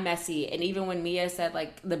like I'm messy. And even when Mia said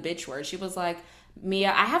like the bitch word, she was like, Mia,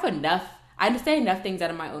 I have enough. I say enough things out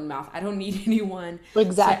of my own mouth. I don't need anyone to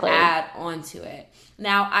Exactly. add onto it.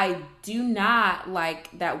 Now, I do not like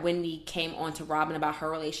that Wendy came on to Robin about her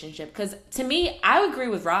relationship because to me, I agree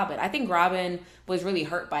with Robin. I think Robin was really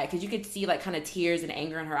hurt by it because you could see like kind of tears and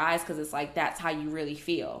anger in her eyes because it's like that's how you really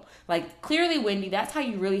feel. Like clearly, Wendy, that's how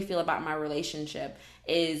you really feel about my relationship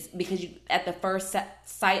is because you at the first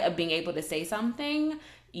sight of being able to say something,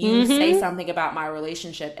 you say Mm-hmm. something about my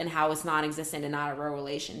relationship and how it's non-existent and not a real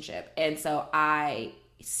relationship. And so I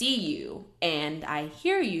see you and I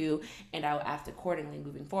hear you and I will act accordingly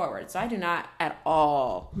moving forward. So I do not at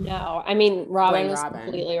all No, I mean, Robin blame was Robin.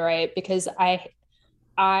 completely right because I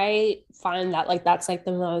I find that like that's like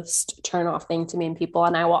the most turn off thing to me in people.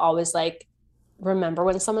 And I will always like remember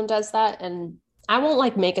when someone does that. And I won't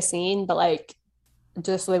like make a scene, but like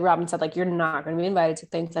just like Robin said, like you're not going to be invited to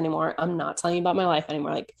things anymore. I'm not telling you about my life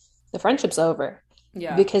anymore. Like the friendship's over.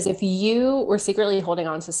 Yeah. Because if you were secretly holding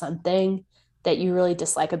on to something that you really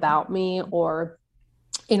dislike about me or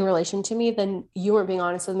in relation to me, then you weren't being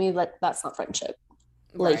honest with me. Like that's not friendship.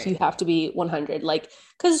 Like you Right. have to be 100. Like,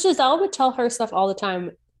 because Giselle would tell her stuff all the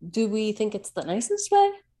time. Do we think it's the nicest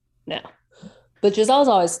way? No. But Giselle's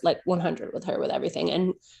always like 100 with her with everything.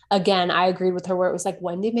 And again, I agreed with her where it was like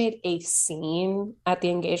Wendy made a scene at the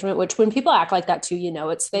engagement, which when people act like that too, you know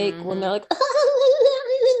it's fake. When they're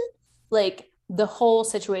Mm-hmm. like the whole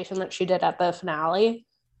situation that she did at the finale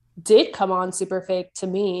did come on super fake to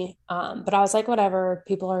me. But I was like, whatever,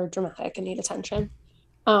 people are dramatic and need attention.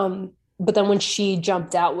 But then when she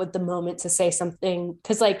jumped out with the moment to say something,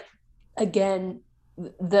 because like again,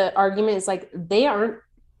 the argument is like they aren't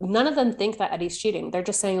none of them think that Eddie's cheating. They're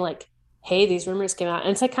just saying like, hey, these rumors came out.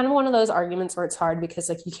 And it's like kind of one of those arguments where it's hard because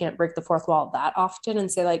like you can't break the fourth wall that often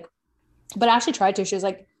and say like, but Ashley tried to. She was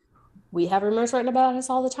like, we have rumors written about us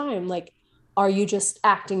all the time. Like, are you just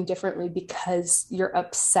acting differently because you're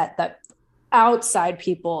upset that outside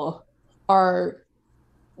people are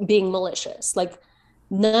being malicious? Like,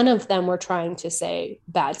 none of them were trying to say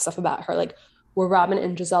bad stuff about her. Like, were Robin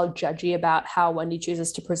and Giselle judgy about how Wendy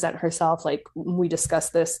chooses to present herself? Like, we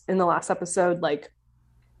discussed this in the last episode. Like,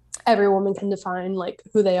 every woman can define like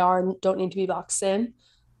who they are and don't need to be boxed in.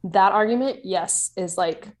 That argument, yes, is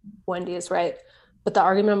like Wendy is right. But the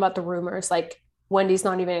argument about the rumors, like Wendy's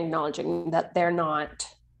not even acknowledging that they're not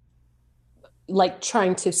like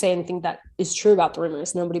trying to say anything that is true about the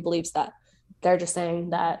rumors. Nobody believes that. They're just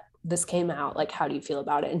saying that this came out. Like, how do you feel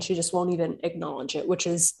about it? And she just won't even acknowledge it, which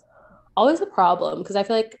is always a problem because I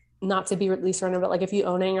feel like not to be Lisa Rinna, but like if you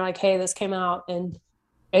own it and you're like, hey, this came out and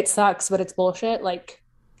it sucks, but it's bullshit, like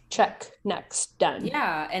check, next, done.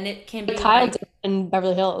 Yeah, and it can Like be Kyle like, did in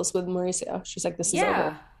Beverly Hills with Mauricio. She's like, this is over.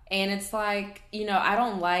 yeah. And it's like, I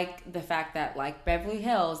don't like the fact that like Beverly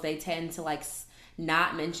Hills, they tend to like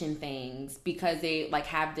not mention things because they like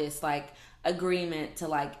have this like agreement to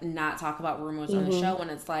like not talk about rumors on the show Mm-hmm. when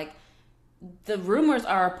it's like the rumors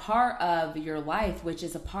are a part of your life, which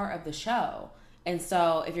is a part of the show. And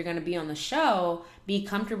so if you're going to be on the show, be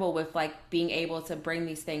comfortable with like being able to bring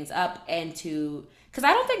these things up and to, because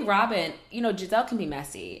I don't think Robin, Giselle can be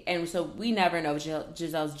messy. And so we never know if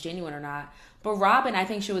Giselle's genuine or not. But Robin, I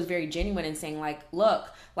think she was very genuine in saying like,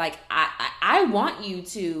 look, like I want you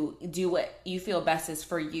to do what you feel best is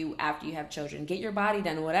for you after you have children. Get your body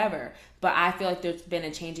done, whatever. But I feel like there's been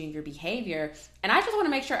a change in your behavior. And I just want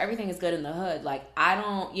to make sure everything is good in the hood. Like I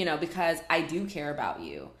don't, because I do care about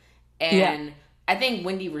you. Yeah. And I think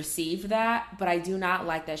Wendy received that, but I do not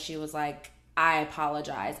like that she was like, I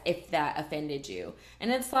apologize if that offended you.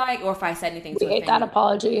 And it's like, or if I said anything We to hate offend that you.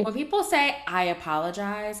 apology. When people say, I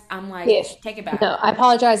apologize, I'm like, If, take it no, back. I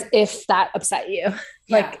apologize if that upset you. Yeah,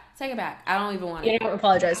 Like, take it back. I don't even want it. you don't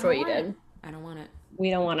apologize I for don't what you want it. did. I don't want it. We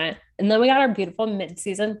don't want it. And then we got our beautiful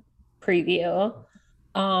mid-season preview.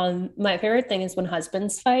 My favorite thing is when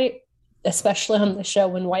husbands fight, especially on the show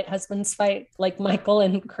when white husbands fight, like Michael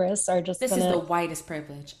and Chris are just This is the gonna whitest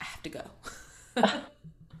privilege. I have to go.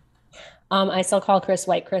 I still call Chris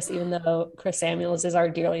White Chris, even though Chris Samuels is our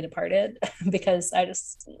dearly departed, because I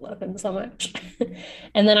just love him so much.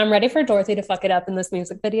 And then I'm ready for Dorothy to fuck it up in this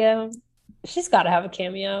music video. She's got to have a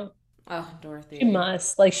cameo. Oh, She Dorothy.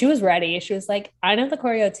 must. Like, she was ready. She was like, I know the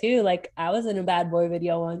choreo too. Like, I was in a bad boy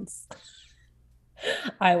video once.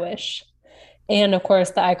 I wish. And of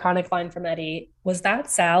course, the iconic line from Eddie was that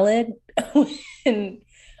salad when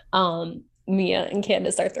Mia and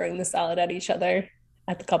Candace are throwing the salad at each other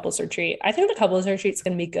at the couples retreat. I think the couples retreat is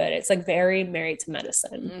going to be good. It's like very married to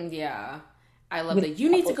medicine Yeah. I love with that. You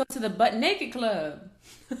need to couples. go to the butt naked club.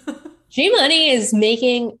 G Money is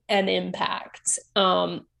making an impact.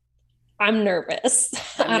 I'm nervous.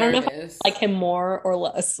 I'm I don't know if I nervous. like him more or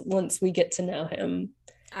less once we get to know him.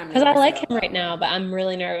 I'm Because I nervous like about him right that now, one. but I'm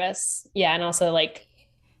really nervous. Yeah, and also like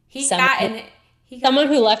He someone got who, and he got someone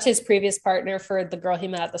who left his previous partner for the girl he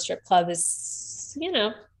met at the strip club is,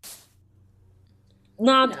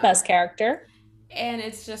 not the no. best character. And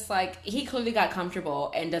it's just like he clearly got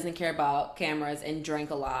comfortable and doesn't care about cameras and drank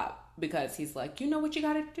a lot because he's like, you know what you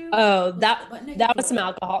gotta do? Oh, Go to that the butt naked that was some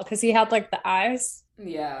club. alcohol because he had like the eyes.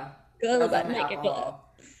 Yeah. Go That to was that definitely naked club.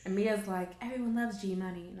 alcohol. And Mia's like, everyone loves G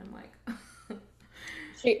Money. And I'm like,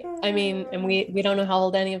 I mean, and we don't know how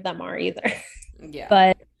old any of them are either. yeah.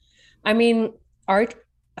 But I mean, art.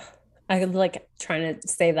 I like trying to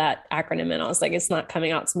say that acronym, and I was like, it's not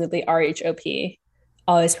coming out smoothly. RHOP.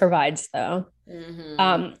 always provides though.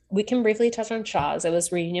 Mm-hmm. We can briefly touch on Shaw's. It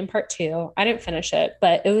was reunion part two. I didn't finish it,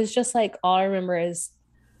 but it was just like all I remember is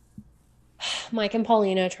Mike and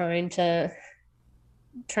Paulina trying to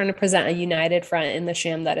present a united front in the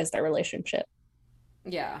sham that is their relationship.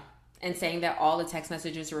 Yeah. And saying that all the text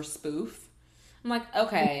messages were spoof. I'm like,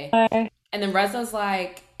 okay. Uh, And then Reza's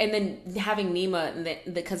like, and then having Nima,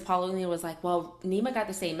 and because Paulina was like, well, Nima got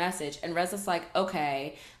the same message. And Reza's like,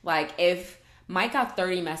 okay, like if Mike got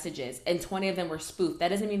 30 messages and 20 of them were spoof, that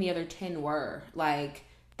doesn't mean the other 10 were. Like,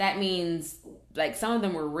 that means, like, some of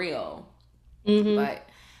them were real. mhm. But,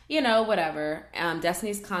 whatever.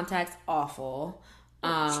 Destiny's Contact's awful.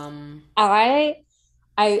 Um, I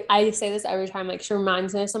I say this every time. Like she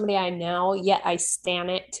reminds me of somebody I know, yet I stan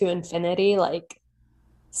it to infinity. Like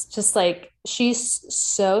it's just like she's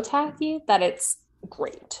so tacky that it's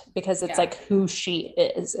great because it's yeah. like who she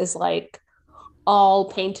is like all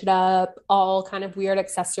painted up, all kind of weird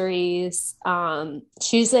accessories.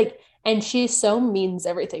 She's like, and she so means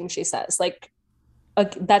everything she says. Like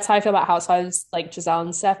that's how I feel about Housewives, like Giselle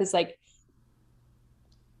and stuff. Is like,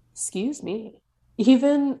 excuse me,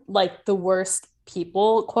 even like the worst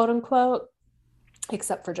people, quote unquote,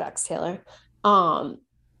 except for Jax Taylor, um,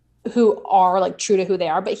 who are like true to who they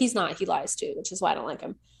are, but he's not. He lies too, which is why I don't like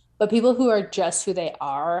him. But people who are just who they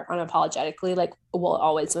are unapologetically, like, will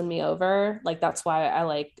always win me over. Like that's why I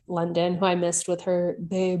like London, who I missed with her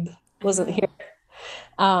babe I wasn't here.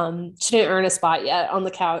 know. She didn't earn a spot yet on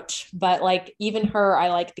the couch, but like even her, I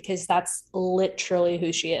like because that's literally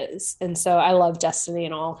who she is. And so I love Destiny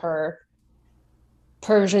and all her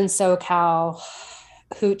Persian SoCal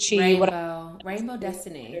hoochie, whatever. Rainbow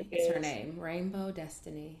Destiny is her name. Rainbow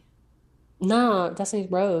Destiny. No,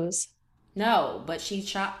 Destiny's Rose. No, but she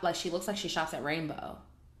looks like she shops at Rainbow.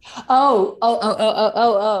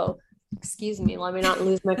 Oh. Excuse me. Let me not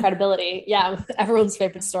lose my credibility. Yeah, everyone's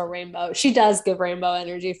favorite store, Rainbow. She does give Rainbow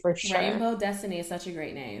energy for sure. Rainbow Destiny is such a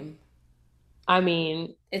great name. I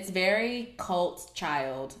mean, It's very cult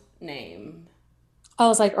child name. I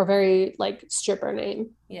was like, or very like stripper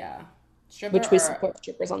name, Yeah. Stripper which we or support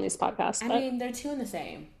strippers on these podcasts. I But mean, they're two in the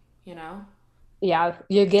same, you know? yeah,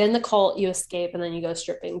 you get in the cult, you escape, and then you go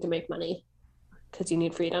stripping to make money because you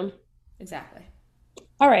need freedom. Exactly.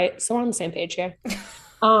 All right, so we're on the same page here.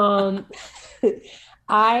 Um,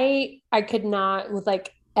 I could not with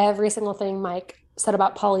like every single thing Mike said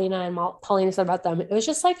about Paulina and Paulina said about them. It was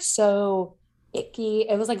just like so icky.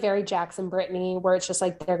 It was like very Jackson Brittany, where it's just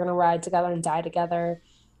like they're gonna ride together and die together.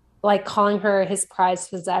 Like calling her his prized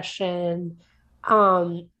possession.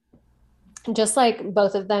 Um, just like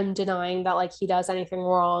both of them denying that like he does anything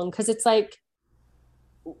wrong because it's like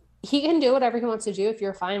he can do whatever he wants to do if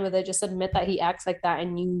you're fine with it. Just admit that he acts like that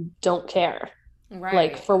and you don't care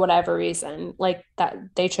like Right. for whatever reason, like that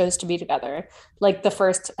they chose to be together. Like the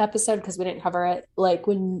first episode, because we didn't cover it, like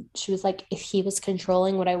when she was like, if he was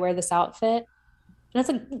controlling, would I wear this outfit? And I was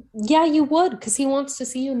like, yeah, you would, because he wants to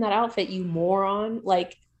see you in that outfit, you moron.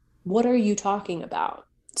 Like, what are you talking about?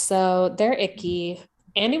 So they're icky.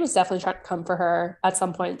 Andy was definitely trying to come for her at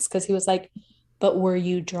some points because he was like, but were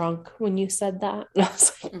you drunk when you said that? And I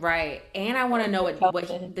was like, Right. And I want to know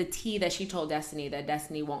COVID. the tea that she told Destiny that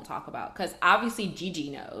Destiny won't talk about. Because obviously Gigi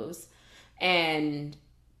knows. And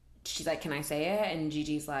she's like, can I say it? And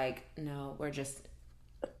Gigi's like, no, we're just,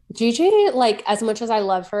 Gigi, like, as much as I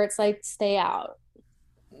love her, it's like, stay out.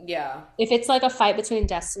 yeah. If it's like a fight between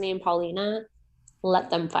Destiny and Paulina, let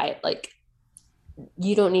them fight. Like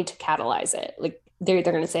you don't need to catalyze it. Like they're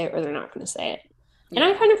either going to say it or they're not going to say it. And I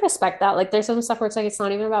Yeah. kind of respect that. Like there's some stuff where it's like it's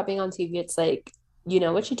not even about being on TV. It's like you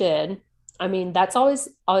know what you did. I mean, that's always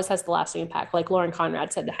has the lasting impact. Like Lauren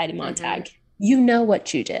Conrad said to Heidi Mm-hmm. Montag, you know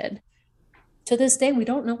what you did. To this day, we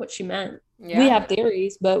don't know what she meant. We Yeah. have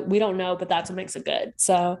theories, but we don't know. But that's what makes it good.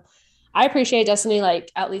 So I appreciate Destiny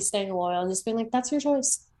like at least staying loyal and just being like, that's your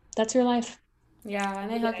choice. That's your life. Yeah, and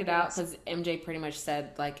they Good hugged it out ideas. because MJ pretty much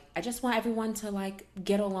said like, "I just want everyone to like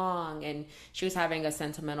get along," and she was having a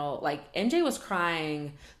sentimental like MJ was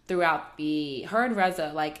crying throughout the her and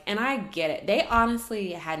Reza like, and I get it. They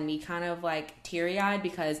honestly had me kind of like teary eyed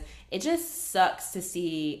because it just sucks to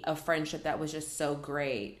see a friendship that was just so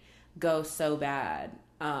great go so bad,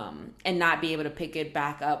 and not be able to pick it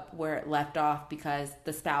back up where it left off because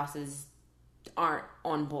the spouses aren't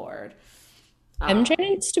on board. MJ Um,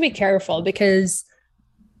 needs to be careful because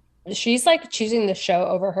she's like choosing the show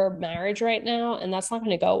over her marriage right now, and that's not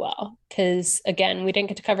going to go well. Because again, we didn't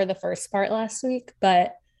get to cover the first part last week,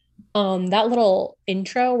 but that little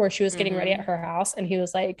intro where she was getting ready at mhm. her house, and he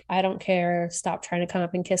was like, "I don't care, stop trying to come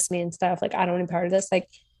up and kiss me and stuff. Like, I don't want to be part of this." Like,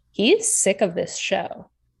 he's sick of this show,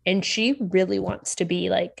 and she really wants to be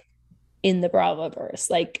like in the Bravoverse.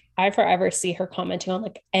 Like I forever see her commenting on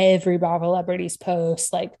like every Bravo celebrity's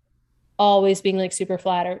post, like always being like super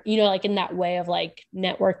flattered, like in that way of like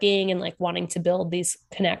networking and like wanting to build these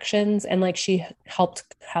connections. And like she helped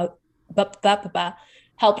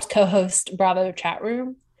co-host Bravo Chat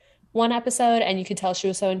Room one episode, and you could tell she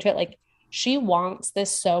was so into it. Like she wants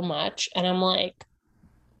this so much, and I'm like,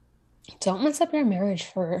 don't mess up your marriage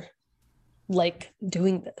for like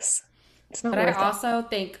doing this. It's not But I worth it. also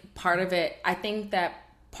think part of it, I think that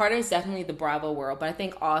part of it's definitely the Bravo world, but I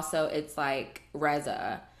think also it's like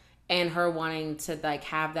Reza and her wanting to like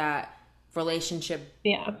have that relationship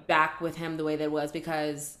Yeah. back with him the way that it was,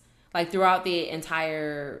 because like throughout the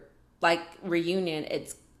entire like reunion,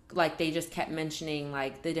 it's like they just kept mentioning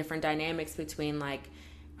like the different dynamics between like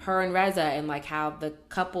her and Reza, and like how the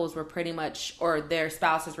couples were pretty much, or their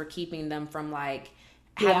spouses were keeping them from like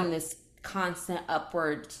Yeah. having this constant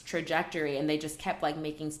upward trajectory, and they just kept like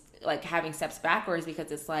making like having steps backwards,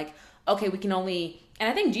 because it's like, okay, we can only, and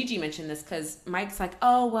I think Gigi mentioned this because Mike's like,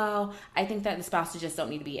 oh well, I think that the spouses just don't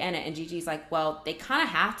need to be in it, and Gigi's like, well, they kind of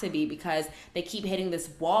have to be, because they keep hitting this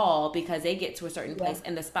wall because they get to a certain Yeah. place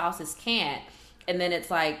and the spouses can't, and then it's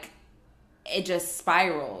like it just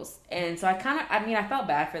spirals. And so I mean, I felt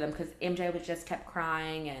bad for them because MJ was just kept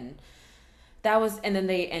crying, and that was, and then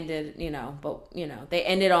they ended, but they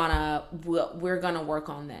ended on a, we're gonna work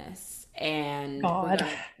on this, and we're God.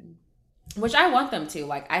 gonna, which I want them to.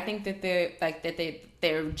 Like, I think that they're like that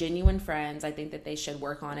they're genuine friends. I think that they should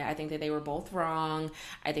work on it. I think that they were both wrong.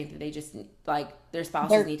 I think that they just like their spouses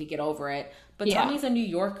They're, need to get over it. But yeah. Tommy's a New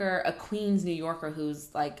Yorker, a Queens New Yorker,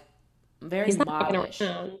 who's like very He's not fucking modish.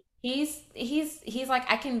 around. He's like,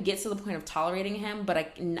 I can get to the point of tolerating him, but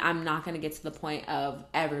I'm not going to get to the point of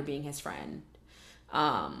ever being his friend.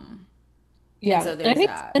 Um, and Yeah. so And I there's think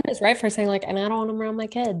that. Finn is right for saying like, and I don't want him around my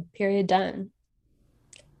kid. Period. Done.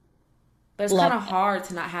 But it's kind Love of hard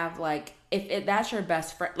to not have like, if that's your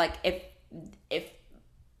best friend, like if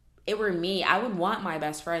it were me, I would want my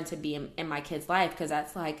best friend to be in my kid's life, because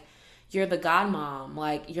that's like, you're the godmom,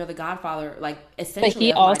 like you're the godfather, like But essentially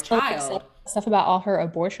he of my also like said child. stuff about all her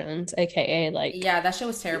abortions, aka like Yeah, that shit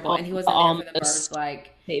was terrible, and he wasn't there for the birth. almost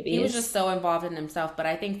Like, he was just babies. so involved in himself. But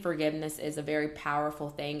I think forgiveness is a very powerful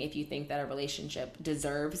thing if you think that a relationship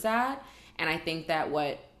deserves that. And I think that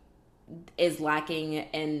what is lacking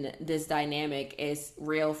in this dynamic is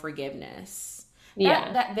real forgiveness. That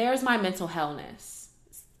Yeah. that there's my mental hellness.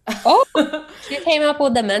 Oh, she came up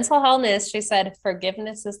with the mental wellness. She said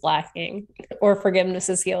forgiveness is lacking or forgiveness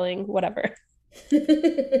is healing, whatever.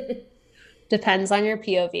 Depends on your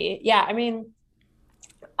POV. Yeah, I mean,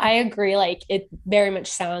 I agree. Like, it very much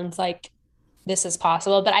sounds like this is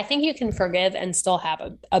possible, but I think you can forgive and still have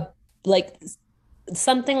a like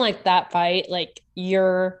something like that fight. Like,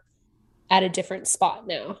 you're at a different spot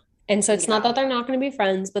now. And so it's not Yeah. that they're not going to be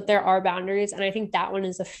friends, but there are boundaries. And I think that one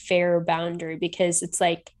is a fair boundary because it's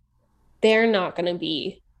like they're not going to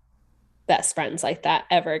be best friends like that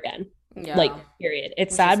ever again. Like, Yeah. period.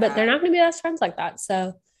 It's Which is sad, but they're sad. not going to be best friends like that.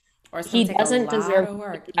 So Or it's gonna he take a doesn't lot deserve of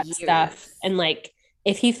work. that stuff. Years. And like,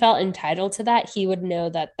 if he felt entitled to that, he would know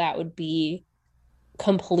that that would be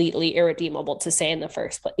completely irredeemable to say in the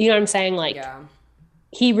first place. You know what I'm saying? Like, Yeah.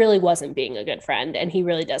 he really wasn't being a good friend and he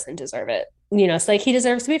really doesn't deserve it. So like he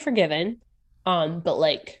deserves to be forgiven, but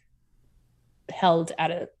like held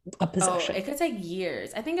at a Oh, position. it could take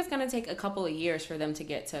years. I think it's gonna take a couple of years for them to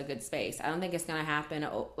get to a good space. I don't think it's gonna happen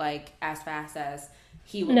like as fast as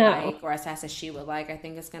he would No, like, or as fast as she would like. I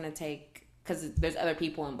think it's gonna take, because there's other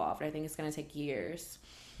people involved. I think it's gonna take years.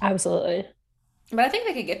 absolutely. But I think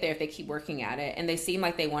they could get there if they keep working at it. And they seem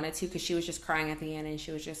like they wanted to, because she was just crying at the end, and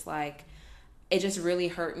she was just like, it just really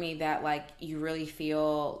hurt me that like you really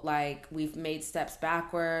feel like we've made steps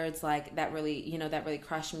backwards, like that really, that really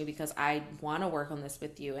crushed me, because I want to work on this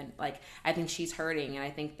with you. And like, I think she's hurting, and I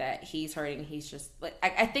think that he's hurting. He's just like,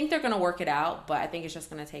 I think they're gonna work it out, but I think it's just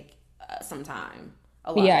gonna take some time,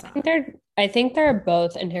 a lot of Yeah, time. I think they're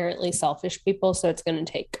both inherently selfish people, so it's going to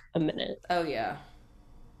take a minute Oh yeah.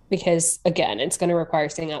 because again, it's going to require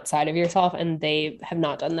staying outside of yourself, and they have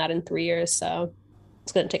not done that in 3 years, so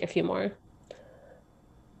it's going to take a few more.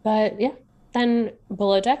 But yeah, then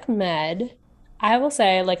Below Deck Med, I will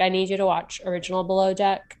say, like, I need you to watch original Below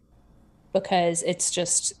Deck because it's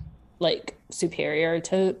just like superior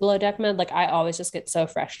to Below Deck Med. Like, I always just get so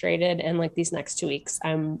frustrated, and like these next 2 weeks,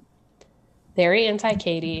 I'm very anti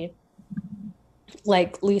Katie,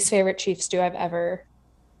 like least favorite chief stew I've ever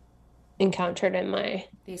encountered in my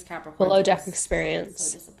These Capricorns Below are Deck just so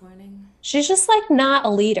experience. disappointing. She's just like not a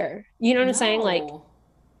leader. You know what I'm saying? Like, No.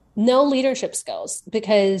 no leadership skills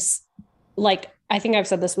because, like, I think I've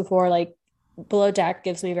said this before, like, Below Deck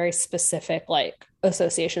gives me very specific like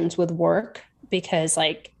associations with work because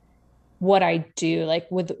like what I do like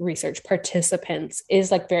with research participants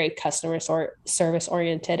is like very service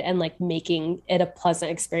oriented and like making it a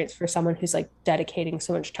pleasant experience for someone who's like dedicating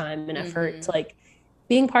so much time and effort to like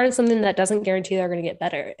being part of something that doesn't guarantee they're going to get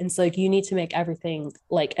better. And so like you need to make everything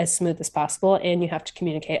like as smooth as possible and you have to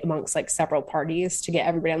communicate amongst like several parties to get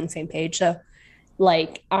everybody on the same page. So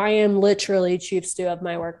like I am literally chief stew of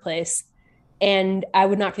my workplace and I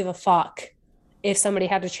would not give a fuck if somebody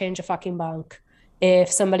had to change a fucking bunk,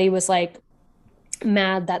 if somebody was like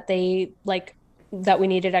mad that they like that we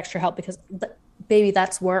needed extra help because baby,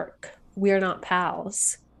 that's work. We're not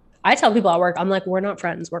pals. I tell people at work, I'm like, we're not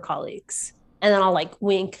friends, we're colleagues. And then I'll like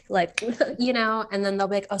wink, like, and then they'll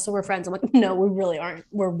be like, oh, so we're friends. I'm like, no, we really aren't.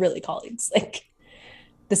 We're really colleagues. Like,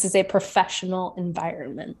 this is a professional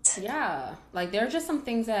environment. Yeah, like there are just some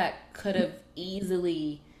things that could have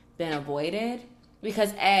easily been avoided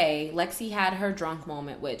because Lexi had her drunk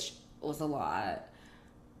moment, which was a lot.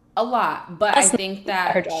 But I That's think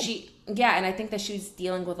not her that job. yeah, and I think that she was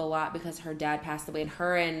dealing with a lot because her dad passed away, and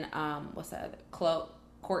her and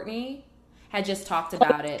Courtney had just talked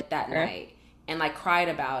about it that night and like cried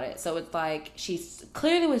about it. So it's like she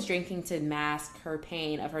clearly was drinking to mask her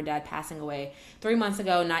pain of her dad passing away 3 months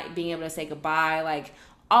ago, not being able to say goodbye, like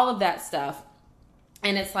all of that stuff.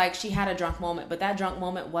 And it's like she had a drunk moment, but that drunk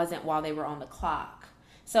moment wasn't while they were on the clock.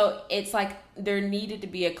 So it's like there needed to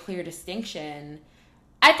be a clear distinction.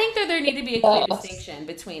 I think that there needed to be a clear distinction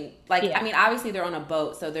between, like, Yeah. I mean, obviously they're on a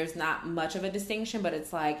boat, so there's not much of a distinction, but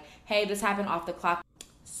it's like, hey, this happened off the clock.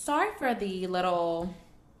 Sorry for the little,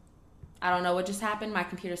 I don't know what just happened. My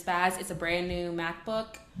computer's fast. It's a brand new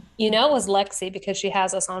MacBook. It was Lexi because she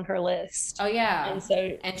has us on her list. Oh, yeah. And so,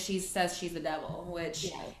 And she says she's the devil, which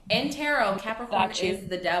yeah, in tarot, Capricorn got you. is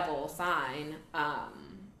the devil sign.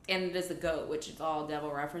 And it is the goat, which is all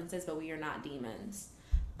devil references, but we are not demons.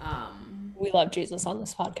 We love Jesus on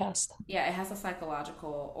this podcast. Yeah, it has a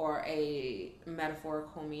psychological or a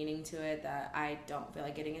metaphorical meaning to it that I don't feel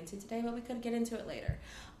like getting into today, but we could get into it later.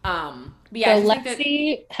 But yeah, I So just think that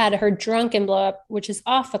Lexi had her drunken blow up, which is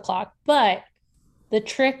off the clock. But the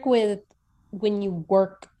trick with when you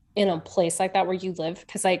work in a place like that where you live,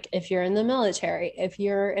 because like if you're in the military, if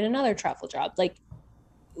you're in another travel job, like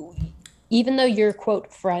even though you're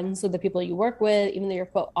quote friends with the people you work with, even though you're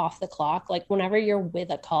quote off the clock, like whenever you're with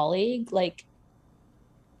a colleague, like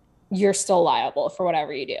you're still liable for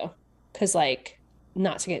whatever you do. Cause like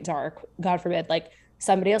not to get dark, God forbid, like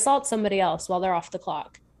somebody assaults somebody else while they're off the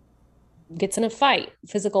clock, gets in a fight,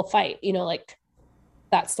 physical fight, like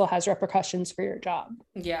that still has repercussions for your job.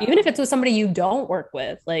 Even yeah. if it's with somebody you don't work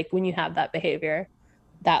with, like when you have that behavior,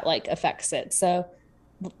 that like affects it. So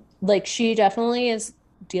like she definitely is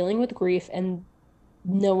dealing with grief and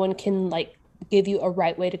no one can like give you a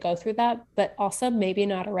right way to go through that, but also maybe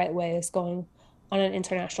not a right way is going on an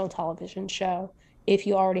international television show if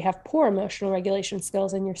you already have poor emotional regulation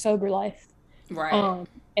skills in your sober life, Right. um,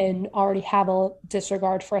 and already have a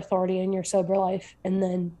disregard for authority in your sober life, and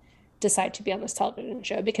then decide to be on this television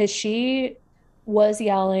show because she was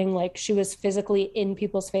yelling, like she was physically in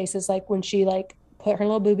people's faces, like when she like put her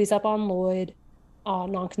little boobies up on Lloyd,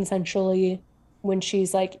 non-consensually, when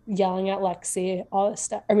she's like yelling at Lexi, all this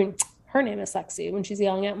stuff. I mean, her name is Lexi, when she's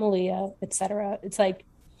yelling at Malia, etc. It's like,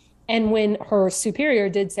 and when her superior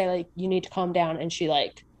did say like you need to calm down, and she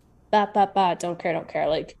like that don't care,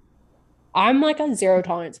 like I'm like a zero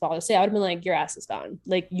tolerance policy. I would have been like, your ass is gone.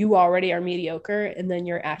 Like you already are mediocre, and then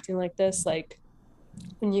you're acting like this. Like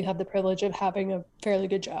when you have the privilege of having a fairly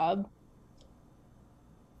good job,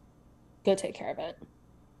 go take care of it.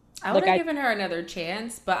 I would Like have I, given her another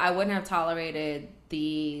chance, but I wouldn't have tolerated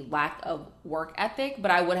the lack of work ethic,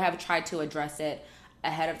 but I would have tried to address it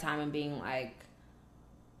ahead of time and being like,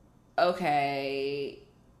 okay,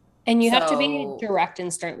 and you have to be so direct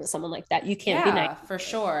and stern with someone like that. You can't be nice yeah, for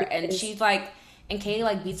sure. And because she's like, and Katie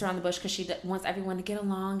like beats around the bush because wants everyone to get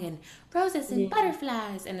along and roses and yeah.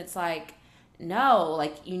 butterflies. And it's like, no,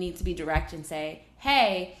 like you need to be direct and say,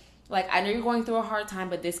 hey, like I know you're going through a hard time,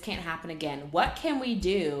 but this can't happen again. What can we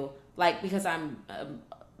do? Like, because I'm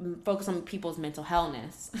focused on people's mental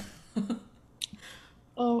healthness.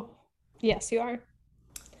 Oh, yes, you are.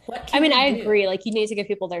 What I can mean, we I do? agree. Like, you need to give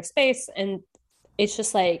people their space. And it's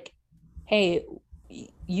just like, hey,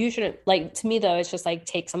 you shouldn't, like, to me, though, it's just like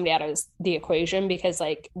take somebody out of the equation because,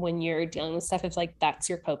 like, when you're dealing with stuff, if like that's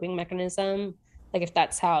your coping mechanism, like, if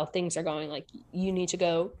that's how things are going, like, you need to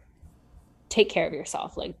go take care of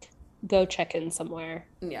yourself. Like, go check in somewhere.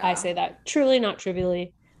 I Yeah. say that truly, not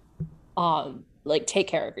trivially. Like, take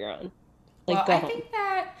care of your own. Like, Well, go home.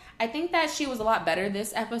 I think that she was a lot better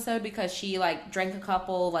this episode because she like drank a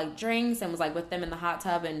couple like drinks and was like with them in the hot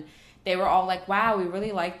tub, and they were all like, "Wow, we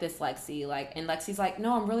really like this, Lexi." Like, and Lexi's like,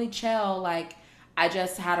 "No, I'm really chill. Like, I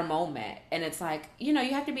just had a moment." And it's like, you know,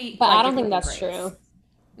 you have to be But I like don't give think people that's grace. true.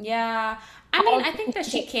 Yeah, I I mean, don't I think that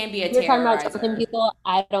she think can be a you're talking about dumping terrorizer. people.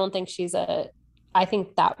 I don't think she's a, I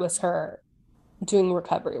think that was her doing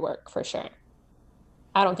recovery work for sure.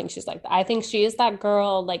 I don't think she's like that. I think she is that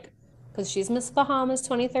girl, like, because she's Miss Bahamas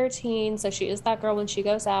 2013. So she is that girl when she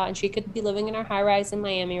goes out and she could be living in her high rise in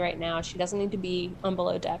Miami right now. She doesn't need to be on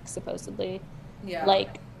below deck, supposedly. Yeah.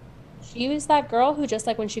 Like, she was that girl who just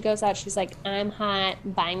like when she goes out, she's like, I'm hot,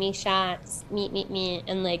 buy me shots, meet,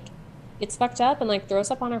 and like gets fucked up and like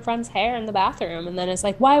throws up on her friend's hair in the bathroom. And then it's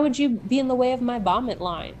like, why would you be in the way of my vomit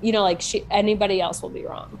line? You know, like anybody else will be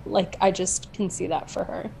wrong. Like, I just can see that for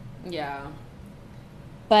her. Yeah.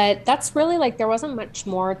 But that's really like there wasn't much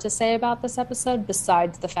more to say about this episode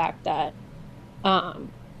besides the fact that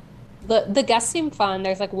um the guests seem fun.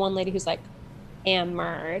 There's like one lady who's like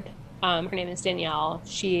hammered. Her name is Danielle.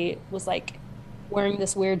 She was like wearing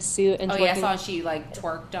this weird suit and Oh yeah, I twerking. saw she like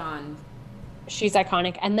twerked on. She's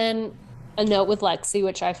iconic. And then a note with Lexi,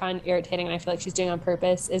 which I find irritating and I feel like she's doing on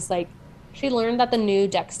purpose, is like she learned that the new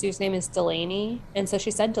Dexter's name is Delaney. And so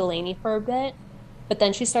she said Delaney for a bit, but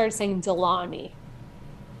then she started saying Delani.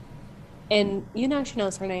 And you know she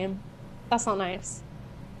knows her name. That's not nice.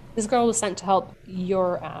 This girl was sent to help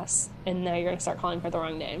your ass, and now you're gonna start calling her the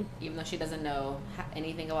wrong name. Even though she doesn't know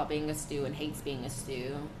anything about being a stew and hates being a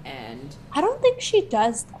stew. And I don't think she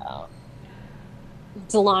does though.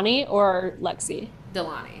 Delani or Lexi?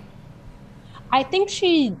 Delani. I think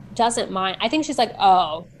she doesn't mind. I think she's like,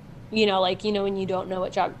 oh, like when you don't know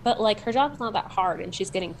what job, but like her job's not that hard, and she's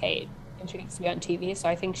getting paid, and she gets to be on TV. So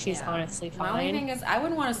I think she's Yeah. honestly My only fine. thing is, I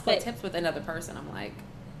wouldn't want to split But tips with another person. I'm like,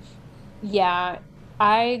 yeah,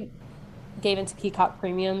 I gave into Peacock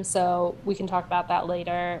Premium, so we can talk about that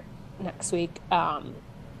later next week,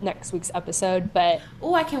 next week's episode. But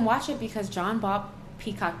oh, I can watch it because John bought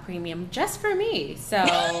Peacock Premium just for me.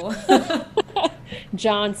 So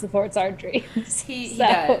John supports our dreams. he So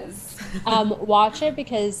does. watch it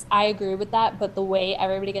because I agree with that, but the way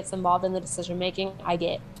everybody gets involved in the decision making, I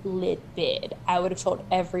get livid. I would have told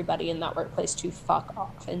everybody in that workplace to fuck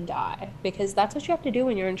off and die because that's what you have to do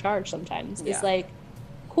when you're in charge sometimes. Is Yeah. like,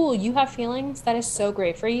 cool, you have feelings. That is so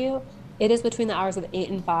great for you. It is between the hours of 8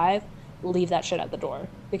 and 5. Leave that shit at the door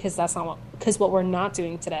because that's not because what we're not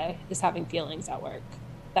doing today is having feelings at work.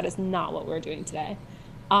 That is not what we're doing today.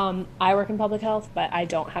 I work in public health, but I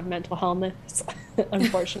don't have mental illness,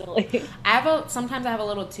 unfortunately. Sometimes I have a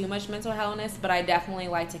little too much mental illness, but I definitely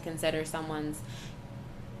like to consider someone's,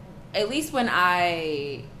 at least when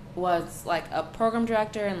I was like a program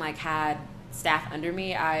director and like had staff under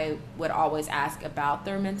me, I would always ask about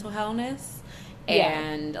their mental illness Yeah.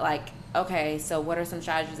 and like, okay, so what are some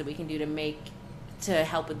strategies that we can do to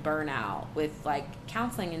help with burnout with like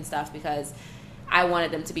counseling and stuff, because I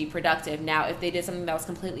wanted them to be productive. Now, if they did something that was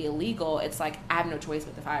completely illegal, it's like I have no choice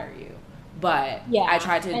but to fire you. But I Yeah.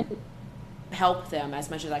 tried to And help them as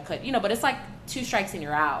much as I could, but it's like two strikes and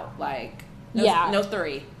you're out. Like yeah. no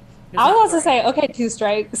three. There's I not was about to three. say, okay, 2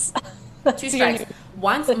 strikes. Two That's your strikes.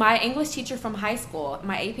 Once my English teacher from high school,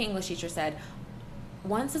 my AP English teacher said,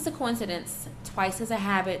 once is a coincidence, twice is a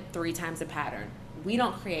habit, three times a pattern. We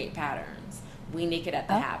don't create patterns. We nick it at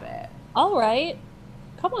the oh, habit. all right.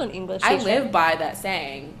 Come on, English I teacher. live by that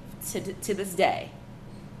saying to this day.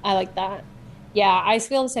 I like that. Yeah, I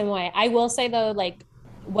feel the same way. I will say though, like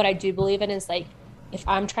what I do believe in is like if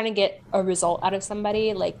I'm trying to get a result out of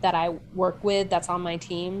somebody like that I work with that's on my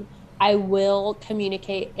team, I will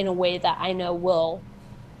communicate in a way that I know will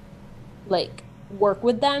like work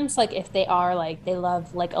with them. So like if they are like they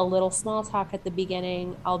love like a little small talk at the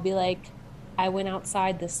beginning, I'll be like, I went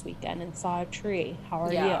outside this weekend and saw a tree. How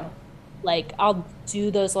are Yeah. you? Like I'll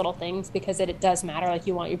do those little things because it does matter. Like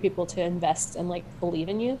you want your people to invest and like believe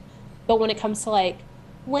in you. But when it comes to like,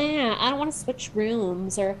 wow, I don't want to switch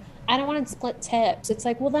rooms or I don't want to split tips, it's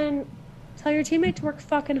like, well then tell your teammate to work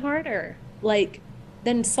fucking harder. Like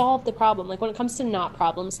then solve the problem. Like when it comes to not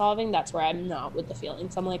problem solving, that's where I'm not with the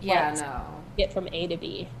feelings. I'm like, Yeah, let's no. get from A to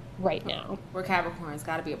B right now. We're Capricorns,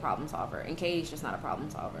 got to be a problem solver. And Katie's just not a problem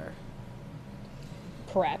solver.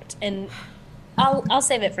 Correct. And I'll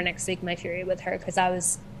save it for next week, my fury with her, because I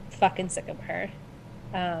was fucking sick of her.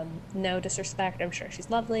 No disrespect. I'm sure she's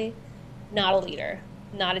lovely. Not a leader.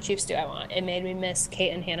 Not a chief stew I want. It made me miss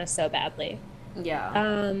Kate and Hannah so badly. Yeah.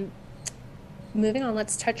 Um, moving on,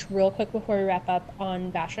 let's touch real quick before we wrap up on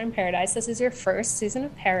Bachelor in Paradise. This is your first season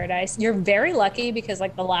of Paradise. You're very lucky because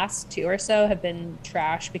like the last two or so have been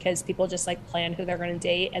trash because people just like plan who they're going to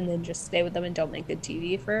date and then just stay with them and don't make good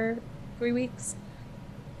TV for 3 weeks.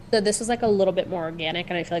 So this was like a little bit more organic,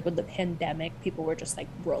 and I feel like with the pandemic, people were just like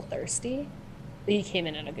real thirsty. But you came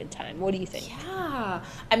in at a good time. What do you think? Yeah.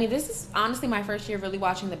 I mean, this is honestly my first year really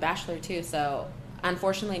watching The Bachelor, too. So,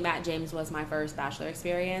 unfortunately, Matt James was my first Bachelor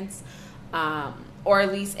experience. Or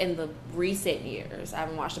at least in the recent years. I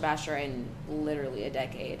haven't watched The Bachelor in literally a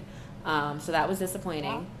decade. So, that was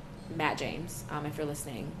disappointing. Matt James, if you're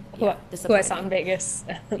listening. Yeah, Who I saw in Vegas.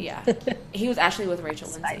 Yeah. He was actually with Rachel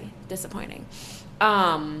Lindsay. Disappointing.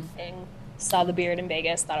 Saw the beard in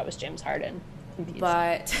Vegas, thought it was James Harden. Confused.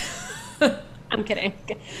 But I'm kidding.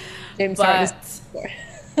 James but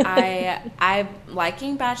Harden. I'm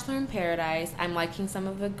liking Bachelor in Paradise. I'm liking some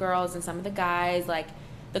of the girls and some of the guys. Like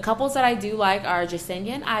the couples that I do like are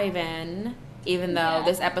Jasenia and Ivan, even though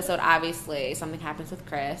this episode obviously something happens with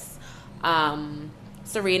Chris.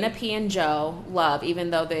 Serena P and Joe love, even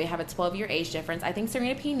though they have a 12-year age difference. I think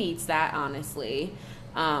Serena P needs that, honestly.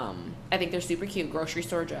 I think they're super cute. Grocery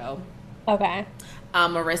Store Joe. Okay.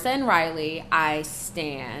 Marissa and Riley, I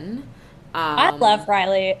stan. I love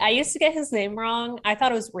Riley. I used to get his name wrong. I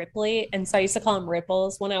thought it was Ripley, and so I used to call him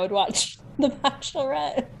Ripples when I would watch The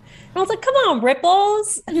Bachelorette. And I was like, come on,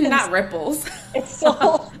 Ripples. Not Ripples. It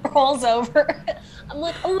still rolls over. I'm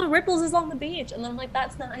like, oh, no, Ripples is on the beach. And then I'm like,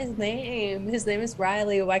 that's not his name. His name is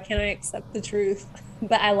Riley. Why can't I accept the truth?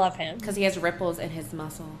 But I love him. Because he has ripples in his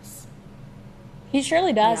muscles. He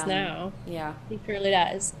surely does now. Yeah. He surely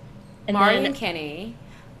does. And Mari then, and Kenny.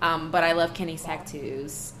 But I love Kenny's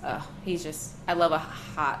tattoos. He's just, I love a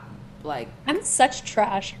hot, like. I'm such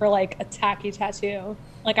trash for like a tacky tattoo.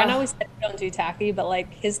 Like I know we said don't do tacky, but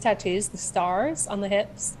like his tattoos, the stars on the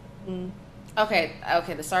hips. Okay,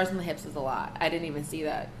 the stars on the hips is a lot. I didn't even see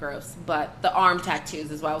that. Gross. But the arm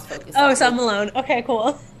tattoos is what I was focused on. Oh, so I'm alone. Okay,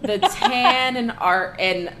 cool. The tan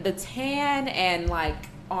and like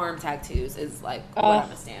arm tattoos is like what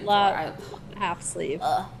I'm a stand for. Half sleeve.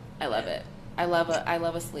 I love it. I love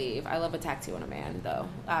a sleeve. I love a tattoo on a man, though.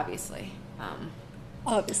 Obviously.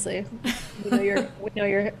 Obviously, we know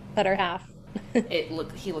your better half. He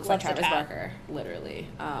looks like Travis Barker, literally.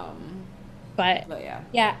 But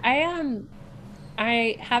yeah.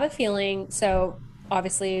 I have a feeling. So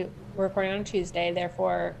obviously, we're recording on Tuesday,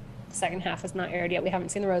 therefore, the second half has not aired yet. We haven't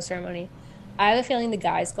seen the rose ceremony. I have a feeling the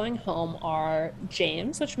guys going home are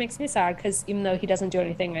James, which makes me sad because even though he doesn't do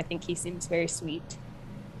anything, I think he seems very sweet.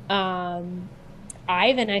 Ivan,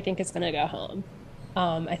 I think, is going to go home.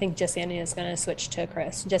 I think Jasenia is going to switch to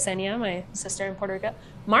Chris. Jasenia, my sister in Puerto Rico.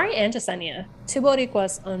 Mari and Jasenia, two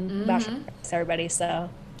Boricuas on Bachelor, everybody. So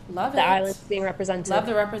love the island's being represented. Love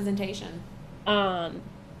the representation. But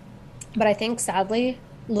I think sadly,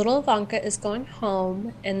 little Ivanka is going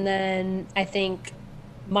home, and then I think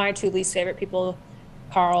my two least favorite people,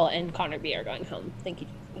 Carl and Connor B, are going home. Thank you,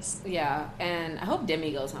 Jesus. Yeah, and I hope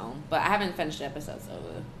Demi goes home, but I haven't finished the episode, so.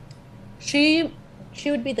 She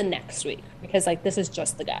would be the next week because like this is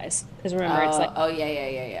just the guys. Because remember, it's like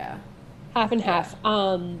yeah. half and half.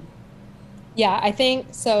 Yeah, I think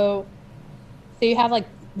so. So you have like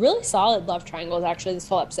really solid love triangles actually this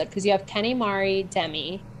whole episode because you have Kenny, Mari,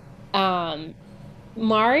 Demi. Mari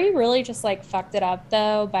really just like fucked it up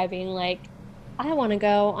though by being like, I want to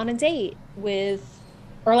go on a date with,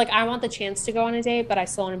 or like I want the chance to go on a date, but I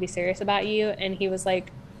still want to be serious about you. And he was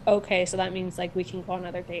like, okay, so that means like we can go on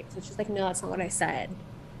other dates. It's just like, no, that's not what I said.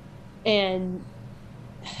 And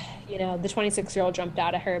you know, the 26-year-old jumped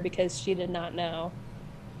out at her because she did not know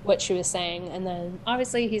what she was saying. And then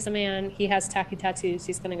obviously he's a man, he has tacky tattoos,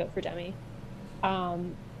 he's gonna go for Demi.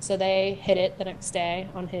 So they hit it the next day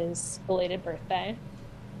on his belated birthday.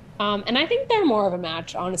 And I think they're more of a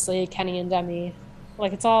match, honestly, Kenny and Demi.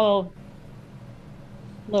 Like it's all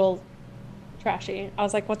a little trashy. I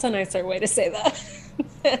was like, what's a nicer way to say that?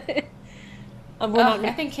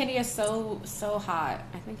 I think Kenny is so hot.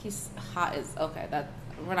 I think he's hot as okay. That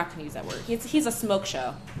we're not gonna use that word. He's a smoke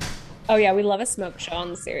show. Oh yeah, we love a smoke show on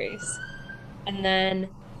the series. And then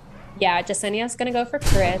Jasenia's gonna go for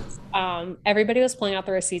Chris. Everybody was pulling out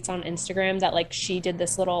the receipts on Instagram that like she did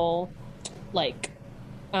this little like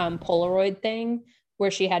Polaroid thing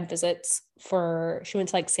where she had visits she went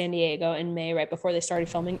to like San Diego in May right before they started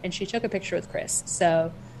filming, and she took a picture with Chris.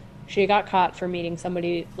 So she got caught for meeting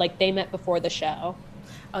somebody, like they met before the show.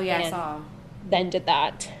 Oh yeah, I saw. Then did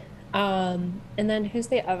that. And then who's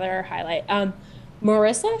the other highlight?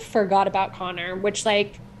 Marissa forgot about Connor, which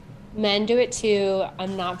like men do it too.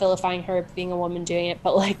 I'm not vilifying her being a woman doing it,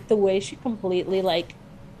 but like the way she completely like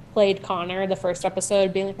played Connor the first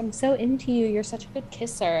episode, being like, I'm so into you. You're such a good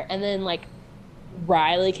kisser. And then like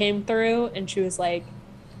Riley came through and she was like,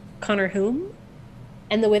 Connor whom?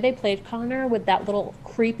 And the way they played Connor with that little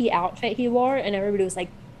creepy outfit he wore, and everybody was like,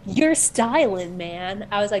 you're styling, man.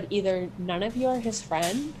 I was like, either none of you are his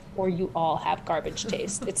friend or you all have garbage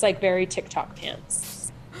taste. It's like very TikTok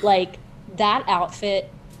pants. Like that outfit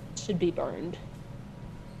should be burned.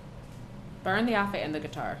 Burn the outfit and the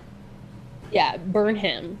guitar. Yeah, burn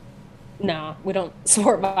him. No, we don't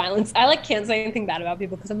support violence. I like can't say anything bad about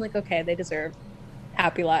people because I'm like, okay, they deserve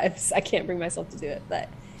happy lives. I can't bring myself to do it, but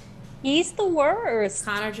he's the worst.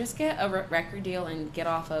 Connor, just get a record deal and get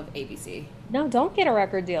off of ABC. No, don't get a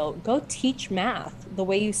record deal. Go teach math the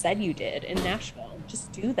way you said you did in Nashville.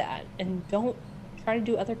 Just do that and don't try to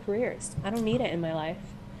do other careers. I don't need it in my life.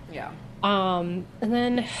 Yeah. And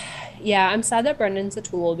then yeah, I'm sad that Brendan's a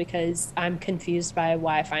tool because I'm confused by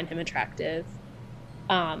why I find him attractive.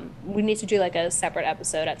 We need to do like a separate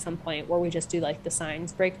episode at some point where we just do like the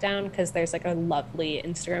signs breakdown because there's like a lovely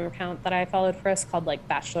Instagram account that I followed for us called like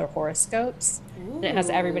Bachelor Horoscopes, and it has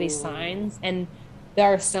everybody's Ooh. signs. And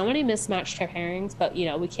there are so many mismatched pairings, but you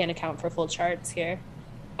know, we can't account for full charts here.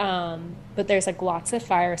 But there's like lots of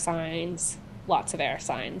fire signs, lots of air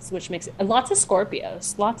signs, which makes it, and lots of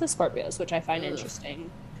Scorpios, which I find Ugh. interesting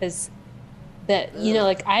because that, you know,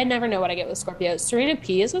 Ugh. like I never know what I get with Scorpios. Serena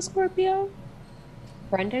P is a Scorpio.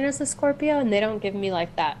 Brendan is a Scorpio, and they don't give me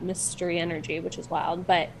like that mystery energy, which is wild.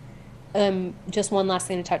 But just one last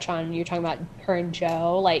thing to touch on. You're talking about her and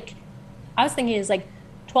Joe. Like, I was thinking is like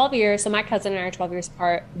 12 years. So my cousin and I are 12 years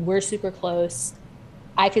apart. We're super close.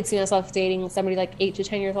 I could see myself dating somebody like 8 to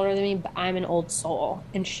 10 years older than me, but I'm an old soul.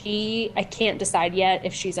 And I can't decide yet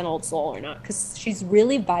if she's an old soul or not because she's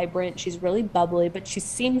really vibrant. She's really bubbly, but she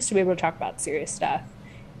seems to be able to talk about serious stuff.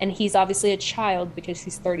 And he's obviously a child because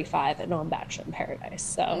he's 35 and on Bachelor in Paradise.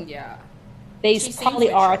 So Yeah. they She seems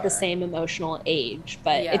probably are at the mature. same emotional age,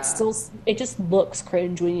 but Yeah. it just looks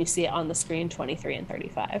cringe when you see it on the screen 23 and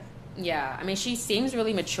 35. Yeah. I mean, she seems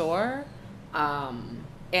really mature.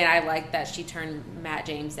 And I like that she turned Matt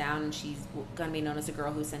James down and she's going to be known as the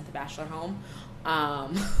girl who sent the Bachelor home.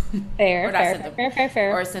 Um, or Fair, not fair, sent fair, the, fair,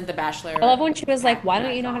 fair, or fair. sent the I Bachelor love when she was like, "Why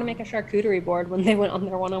don't you Matt know how to make home. a charcuterie board?" When they went on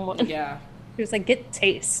their one-on-one. Yeah. She was like, "Get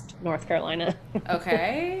taste, North Carolina."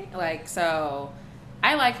 Okay. Like, so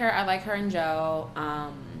I like her. I like her and Joe.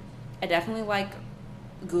 I definitely like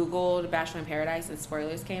Googled Bachelor in Paradise and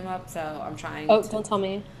spoilers came up. So I'm trying Oh, to. don't tell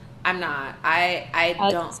me. I'm not. I I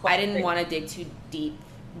like don't. I didn't spoiler. want to dig too deep.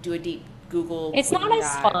 Do a deep Google It's not queen as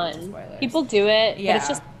dive into fun. spoilers. People do it, but it's Yeah.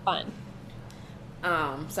 just fun.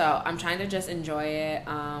 So I'm trying to just enjoy it.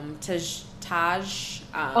 Taj,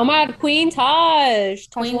 Oh my God, Queen Taj,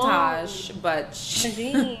 Queen Tajwan, Taj, but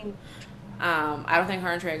Tajine. I don't think her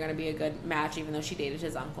and Trey are going to be a good match, even though she dated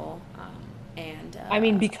his uncle. And I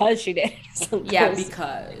mean, because she did. So yeah, gross.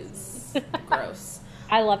 because gross.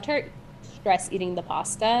 I loved her stress eating the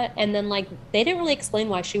pasta. And then, like, they didn't really explain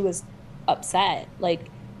why she was upset. Like,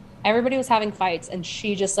 everybody was having fights, and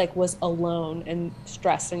she just, like, was alone and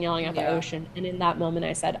stressed and yelling at the Yeah. ocean. And in that moment,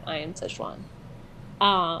 I said, I am Sichuan.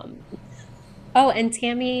 Um, oh, and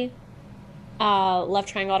Tammy, love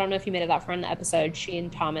triangle. I don't know if you made it that far in the episode. She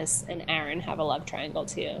and Thomas and Aaron have a love triangle,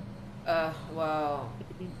 too. Well,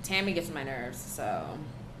 Tammy gets on my nerves, so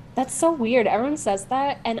That's so weird. Everyone says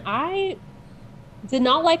that. And I did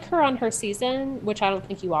not like her on her season, which I don't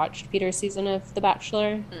think you watched Peter's season of The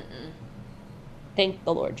Bachelor. Thank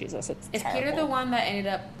the Lord Jesus, it's is Peter the terrible. one that ended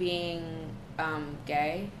up being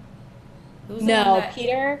gay? Who's the one No, that?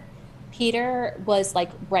 Peter was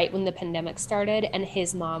like right when the pandemic started, and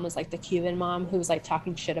his mom was like the Cuban mom who was like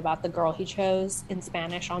talking shit about the girl he chose in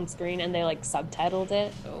Spanish on screen, and they like subtitled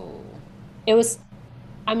it. Oh, It was,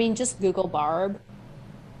 I mean, just Google Barb.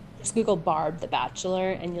 Just Google Barb The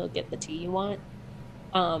Bachelor, and you'll get the tea you want.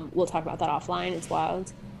 We'll talk about that offline. It's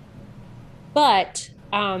wild. But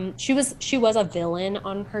she was a villain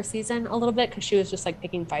on her season a little bit because she was just like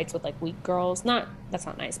picking fights with like weak girls. Not that's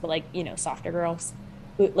not nice, but like you know softer girls.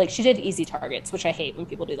 Like she did easy targets, which I hate when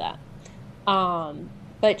people do that.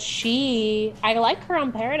 But I like her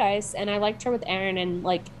on Paradise, and I liked her with Aaron, and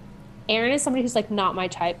like Aaron is somebody who's like not my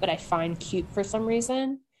type, but I find cute for some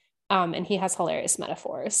reason. And he has hilarious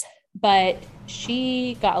metaphors. But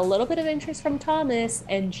she got a little bit of interest from Thomas,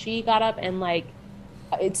 and she got up and like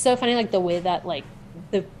it's so funny like the way that like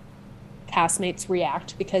the castmates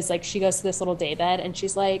react because like she goes to this little daybed and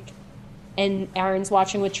she's like and Aaron's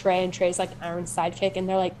watching with Trey and Trey's like Aaron's sidekick and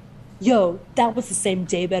they're like, yo, that was the same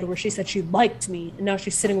daybed where she said she liked me and now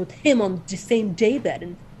she's sitting with him on the same daybed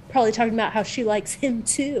and probably talking about how she likes him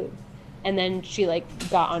too. And then she like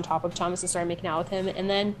got on top of Thomas and started making out with him. And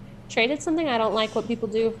then Trey did something I don't like what people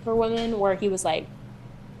do for women, where he was like,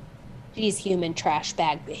 she's human trash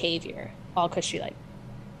bag behavior. All because she like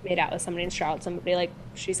made out with somebody and shrouded somebody. Like,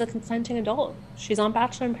 she's a consenting adult. She's on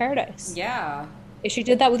Bachelor in Paradise. Yeah. If she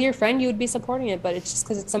did that with your friend, you would be supporting it, but it's just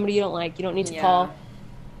because it's somebody you don't like. You don't need to Yeah. call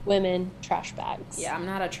women trash bags. Yeah, I'm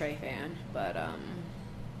not a Trey fan, but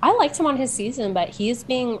I liked him on his season, but he's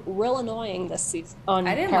being real annoying this season.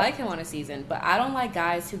 I didn't like him on a season, but I don't like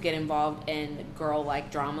guys who get involved in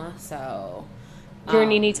girl-like drama, so... You're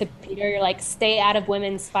needing to, Peter, you're like, stay out of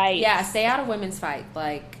women's fights. Yeah, stay out of women's fight.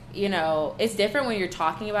 Like, you know, it's different when you're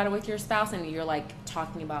talking about it with your spouse and you're, like,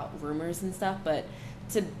 talking about rumors and stuff, but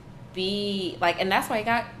to be, like, and that's why I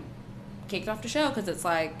got kicked off the show, because it's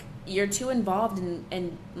like, you're too involved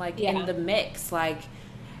in the mix. Like,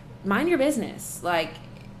 mind your business. Like,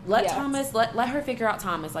 let Thomas, let her figure out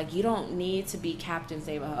Thomas. Like, you don't need to be Captain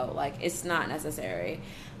Save-A-Ho. Like, it's not necessary.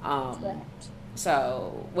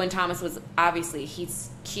 So when Thomas was, obviously he's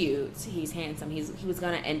cute, he's handsome, he was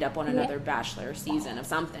gonna end up on another Bachelor season of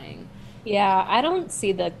something. Yeah, I don't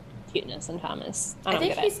see the cuteness in Thomas. I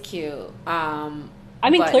think he's cute. I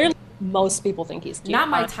mean, clearly most people think he's cute. Not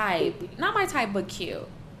my type, but cute.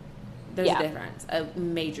 There's a difference, a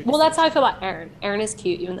major difference. Well, that's how I feel about Aaron. Aaron is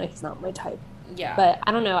cute, even though he's not my type. Yeah. But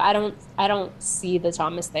I don't know. I don't see the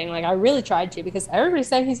Thomas thing. Like, I really tried to, because everybody's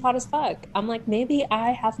saying he's hot as fuck. I'm like, maybe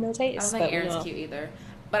I have no taste. I don't think Aaron's cute either.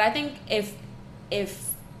 But I think if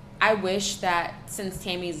I wish that, since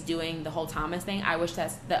Tammy's doing the whole Thomas thing, I wish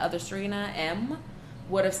that the other Serena M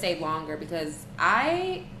would have stayed longer, because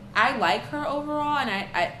I like her overall, and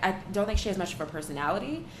I don't think she has much of a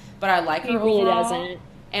personality, but I like her really overall. Doesn't.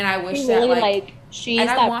 And I wish she that really, she's and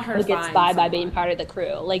I that want her who to gets find by someone. being part of the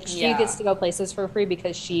crew. Like, she gets to go places for free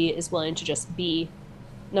because she is willing to just be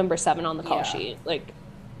number 7 on the call sheet. Like,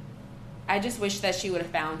 I just wish that she would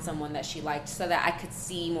have found someone that she liked, so that I could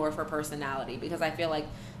see more of her personality, because I feel like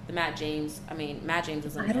Matt James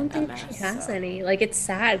was I don't think she has any. Like, it's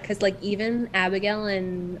sad, because like, even Abigail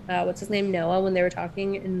and what's his name, Noah, when they were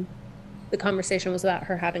talking, and the conversation was about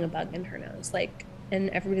her having a bug in her nose, like, and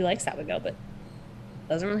everybody likes Abigail, but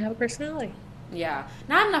doesn't really have a personality. Yeah,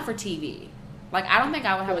 not enough for TV. Like, I don't think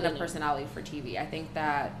I would have enough personality for TV. I think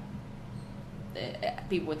that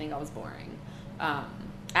people would think I was boring. I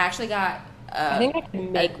actually got I think I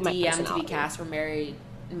can make a DM to be cast for Married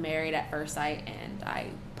at First Sight, and I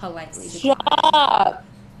politely declined. Shut up.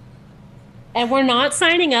 And we're not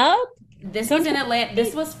signing up? This was in Atlanta.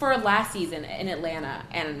 This was for last season in Atlanta,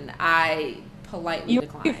 and I politely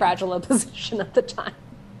declined. You were in a fragile position at the time.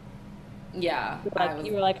 Yeah.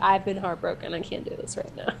 You were like, I've been heartbroken. I can't do this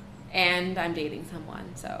right now. And I'm dating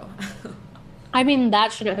someone, so. I mean,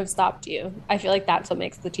 that shouldn't have stopped you. I feel like that's what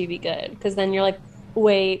makes the TV good. Because then you're like,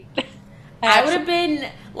 wait. I would have been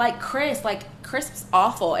like Chris. Like, Chris was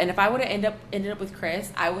awful. And if I would have ended up with Chris,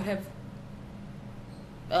 I would have.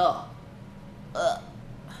 Ugh.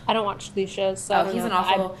 I don't watch these shows, so he's an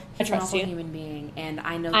awful human being. And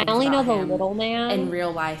I know I only know the little man in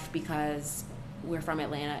real life, because we're from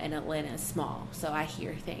Atlanta, and Atlanta is small, so I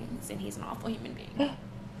hear things, and he's an awful human being.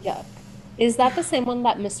 Yuck. Is that the same one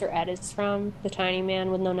that Mr. Ed is from? The tiny man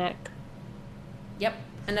with no neck? Yep.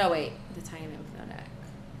 No, wait. The tiny man with no neck.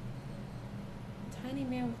 Tiny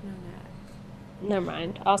man with no neck. Never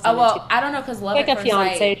mind. I don't know, because Love at First Sight.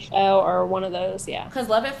 Like a fiancé show or one of those, yeah. Because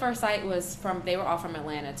Love at First Sight they were all from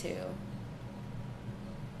Atlanta, too.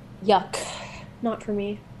 Yuck. Not for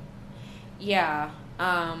me. Yeah.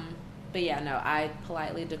 But yeah, no, I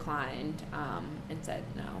politely declined and said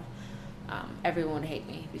no. Everyone would hate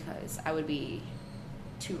me, because I would be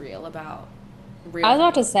too real about real I was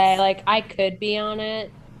about things. to say, like, I could be on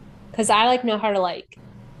it, because I, like, know how to, like,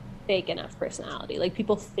 fake enough personality. Like,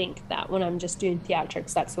 people think that when I'm just doing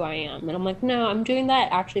theatrics, that's who I am. And I'm like, no, I'm doing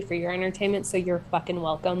that actually for your entertainment, so you're fucking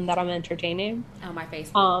welcome that I'm entertaining. Oh, my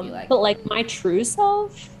face would be like... But, like, my true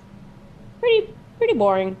self, pretty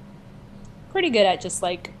boring. Pretty good at just,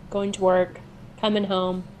 like, going to work, coming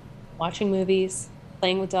home, watching movies,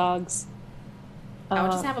 playing with dogs. I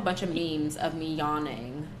would just have a bunch of memes of me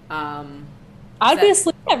yawning. I'd be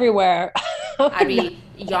asleep everywhere. I'd be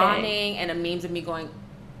yawning, and memes of me going...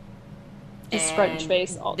 Just scrunch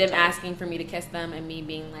face all the time. Them asking for me to kiss them, and me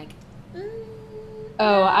being like...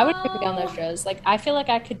 Oh, I would be on those shows. Like, I feel like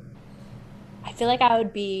I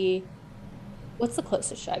would be... What's the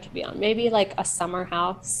closest show I could be on? Maybe, like, a Summer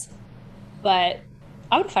House. But...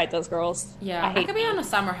 I would fight those girls. Yeah, I could be on a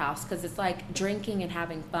Summer House, because it's like drinking and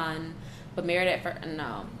having fun. But Married at First,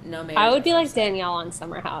 no Married. I would be like Danielle on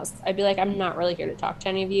Summer House. I'd be like, I'm not really here to talk to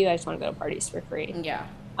any of you. I just want to go to parties for free. Yeah,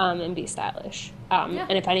 and be stylish. Yeah.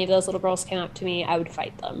 And if any of those little girls came up to me, I would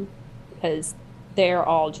fight them because they're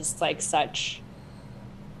all just like such.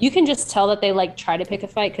 You can just tell that they like try to pick a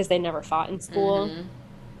fight because they never fought in school, Mm-hmm.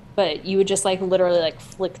 but you would just like literally like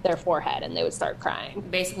flick their forehead and they would start crying.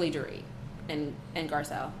 Basically, Dorit and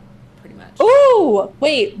Garcelle, pretty much. Oh,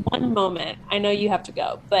 wait, one moment. I know you have to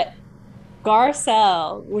go, but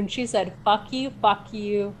Garcelle, when she said, fuck you, fuck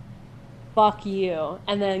you,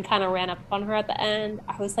 and then kind of ran up on her at the end,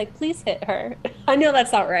 I was like, please hit her. I know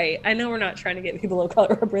that's not right. I know we're not trying to get people of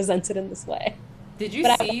color represented in this way. Did you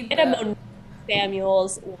But I see wanted a the? Monique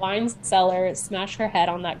Samuels wine cellar smash her head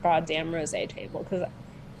on that goddamn rose table because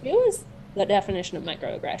it was the definition of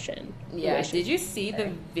microaggression. The Yeah. way she Did you see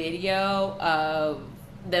the video of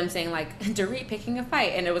them saying like Dorit picking a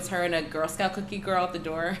fight, and it was her and a Girl Scout cookie girl at the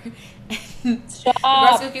door. And the Girl Scout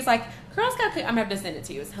Stop. cookie's like, Girl Scout cookie. I'm gonna have to send it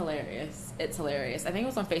to you. It's hilarious. It's hilarious. I think it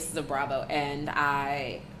was on Faces of Bravo, and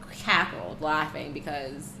I cackled laughing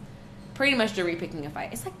because pretty much Dorit picking a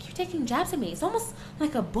fight. It's like you're taking jabs at me. It's almost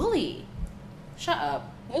like a bully. Shut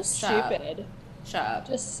up. So Shut up. stupid. Shut up.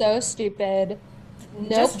 Just so stupid. No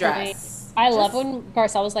Just point. dress. I love Just when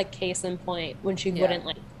Garcelle was like case in point when she yeah. wouldn't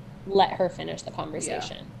like let her finish the Yeah.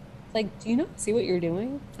 conversation. Like, do you not see what you're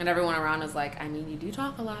doing? And everyone around is like, I mean, you do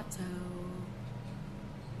talk a lot, so.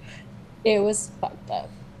 It was fucked up. It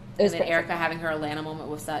And was then pretty Erica having her Atlanta moment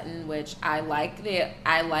with Sutton, which I like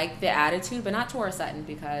the attitude, but not towards Sutton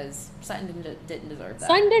because Sutton didn't deserve that.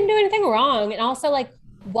 Sun didn't do anything wrong, and also like,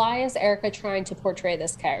 why is Erica trying to portray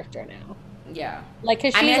this character now? Yeah, Like,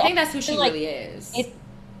 because I mean, she's I think that's who she like, really is. it,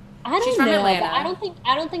 I She's don't from know, but Atlanta.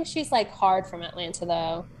 I don't think she's like hard from Atlanta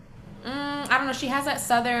though. I don't know. She has that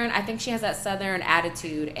southern. I think she has that southern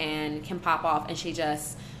attitude and can pop off, and she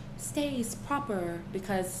just stays proper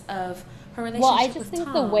because of her relationship Well, I just with think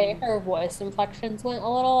the Tom. way her voice inflections went a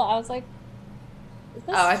little, I was like, is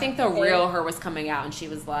Oh, I this think the fair? real her was coming out, and she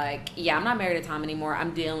was like, "Yeah, I'm not married to Tom anymore.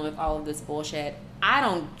 I'm dealing with all of this bullshit. I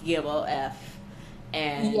don't give a f."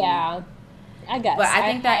 And Yeah, I but guess. I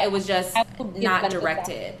think that it was just I will give the not benefit of the doubt.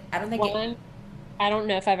 directed. I don't think One, I don't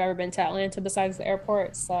know if I've ever been to Atlanta besides the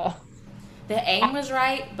airport, so the aim was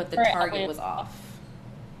right, but the for target Atlanta, was off.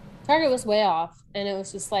 Target was way off, and it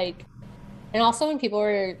was just like, and also when people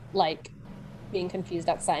were like being confused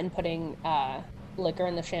outside and putting liquor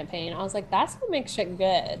in the champagne, I was like, that's what makes shit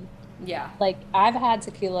good. Yeah, Like I've had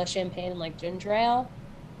tequila, champagne, and like ginger ale,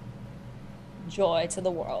 joy to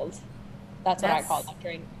the world. That's what I call that's. that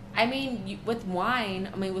drink. I mean, with wine.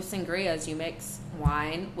 I mean, with sangrias, you mix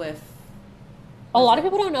wine with A was lot of it?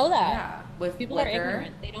 people don't know that. Yeah, with People are liquor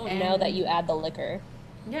ignorant. They don't know that and you add the liquor.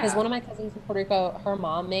 Because yeah. one of my cousins in Puerto Rico, her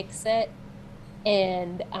mom makes it,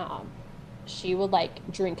 and she would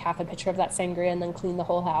like drink half a pitcher of that sangria and then clean the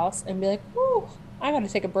whole house and be like, "Ooh, I got to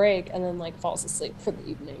take a break," and then like falls asleep for the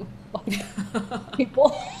evening. Like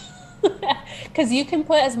people, because you can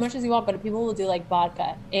put as much as you want, but people will do like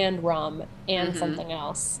vodka and rum and Mm-hmm. something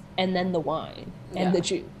else, and then the wine and Yeah. the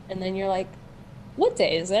juice, and then you're like, "What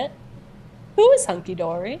day is it? Who is hunky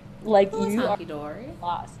dory?" Like Who is you are hunky dory?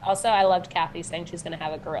 lost. Also, I loved Kathy saying she's going to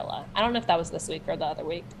have a gorilla. I don't know if that was this week or the other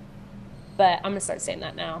week, but I'm going to start saying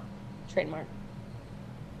that now. Trademark.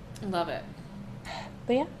 Love it.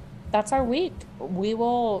 But yeah, that's our week. We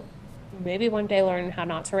will maybe one day learn how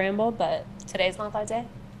not to ramble, but today's not that day.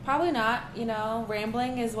 Probably not. You know,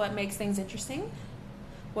 rambling is what makes things interesting.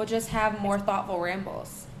 We'll just have more thoughtful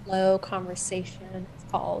rambles. Low conversation. It's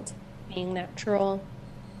called being natural,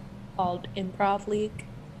 called improv league.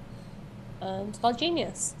 It's called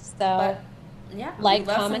genius. So But yeah, like, we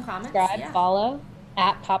love some comment, comments. subscribe, Yeah. follow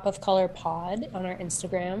at Pop of Color Pod on our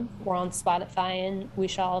Instagram. We're on Spotify, and we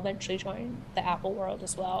shall eventually join the Apple world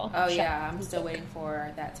as well. Oh Shout yeah, out I'm to still Luke. waiting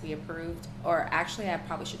for that to be approved. Or actually, I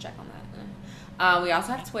probably should check on that. We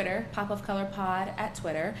also have Twitter, Pop of Color Pod at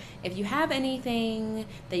Twitter. If you have anything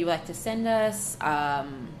that you would like to send us,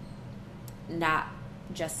 not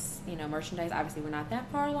just merchandise. Obviously, we're not that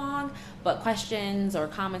far along, but questions or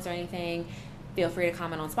comments or anything, feel free to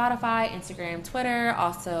comment on Spotify, Instagram, Twitter.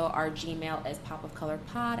 Also, our Gmail is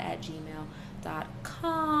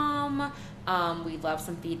popofcolorpod@gmail.com. We love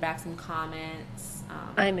some feedback, some comments.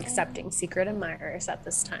 I'm accepting secret admirers at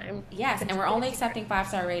this time. Yes, and we're only accepting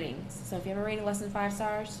 5-star ratings. So if you have a rating less than 5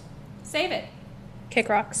 stars, save it. Kick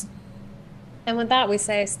rocks. And with that, we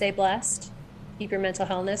say stay blessed, keep your mental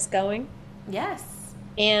healthness going, Yes.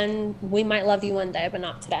 and we might love you one day, but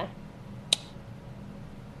not today.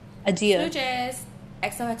 Adieu, Smooches.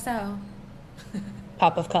 XOXO.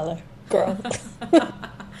 Pop of Color girl.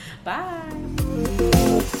 Bye.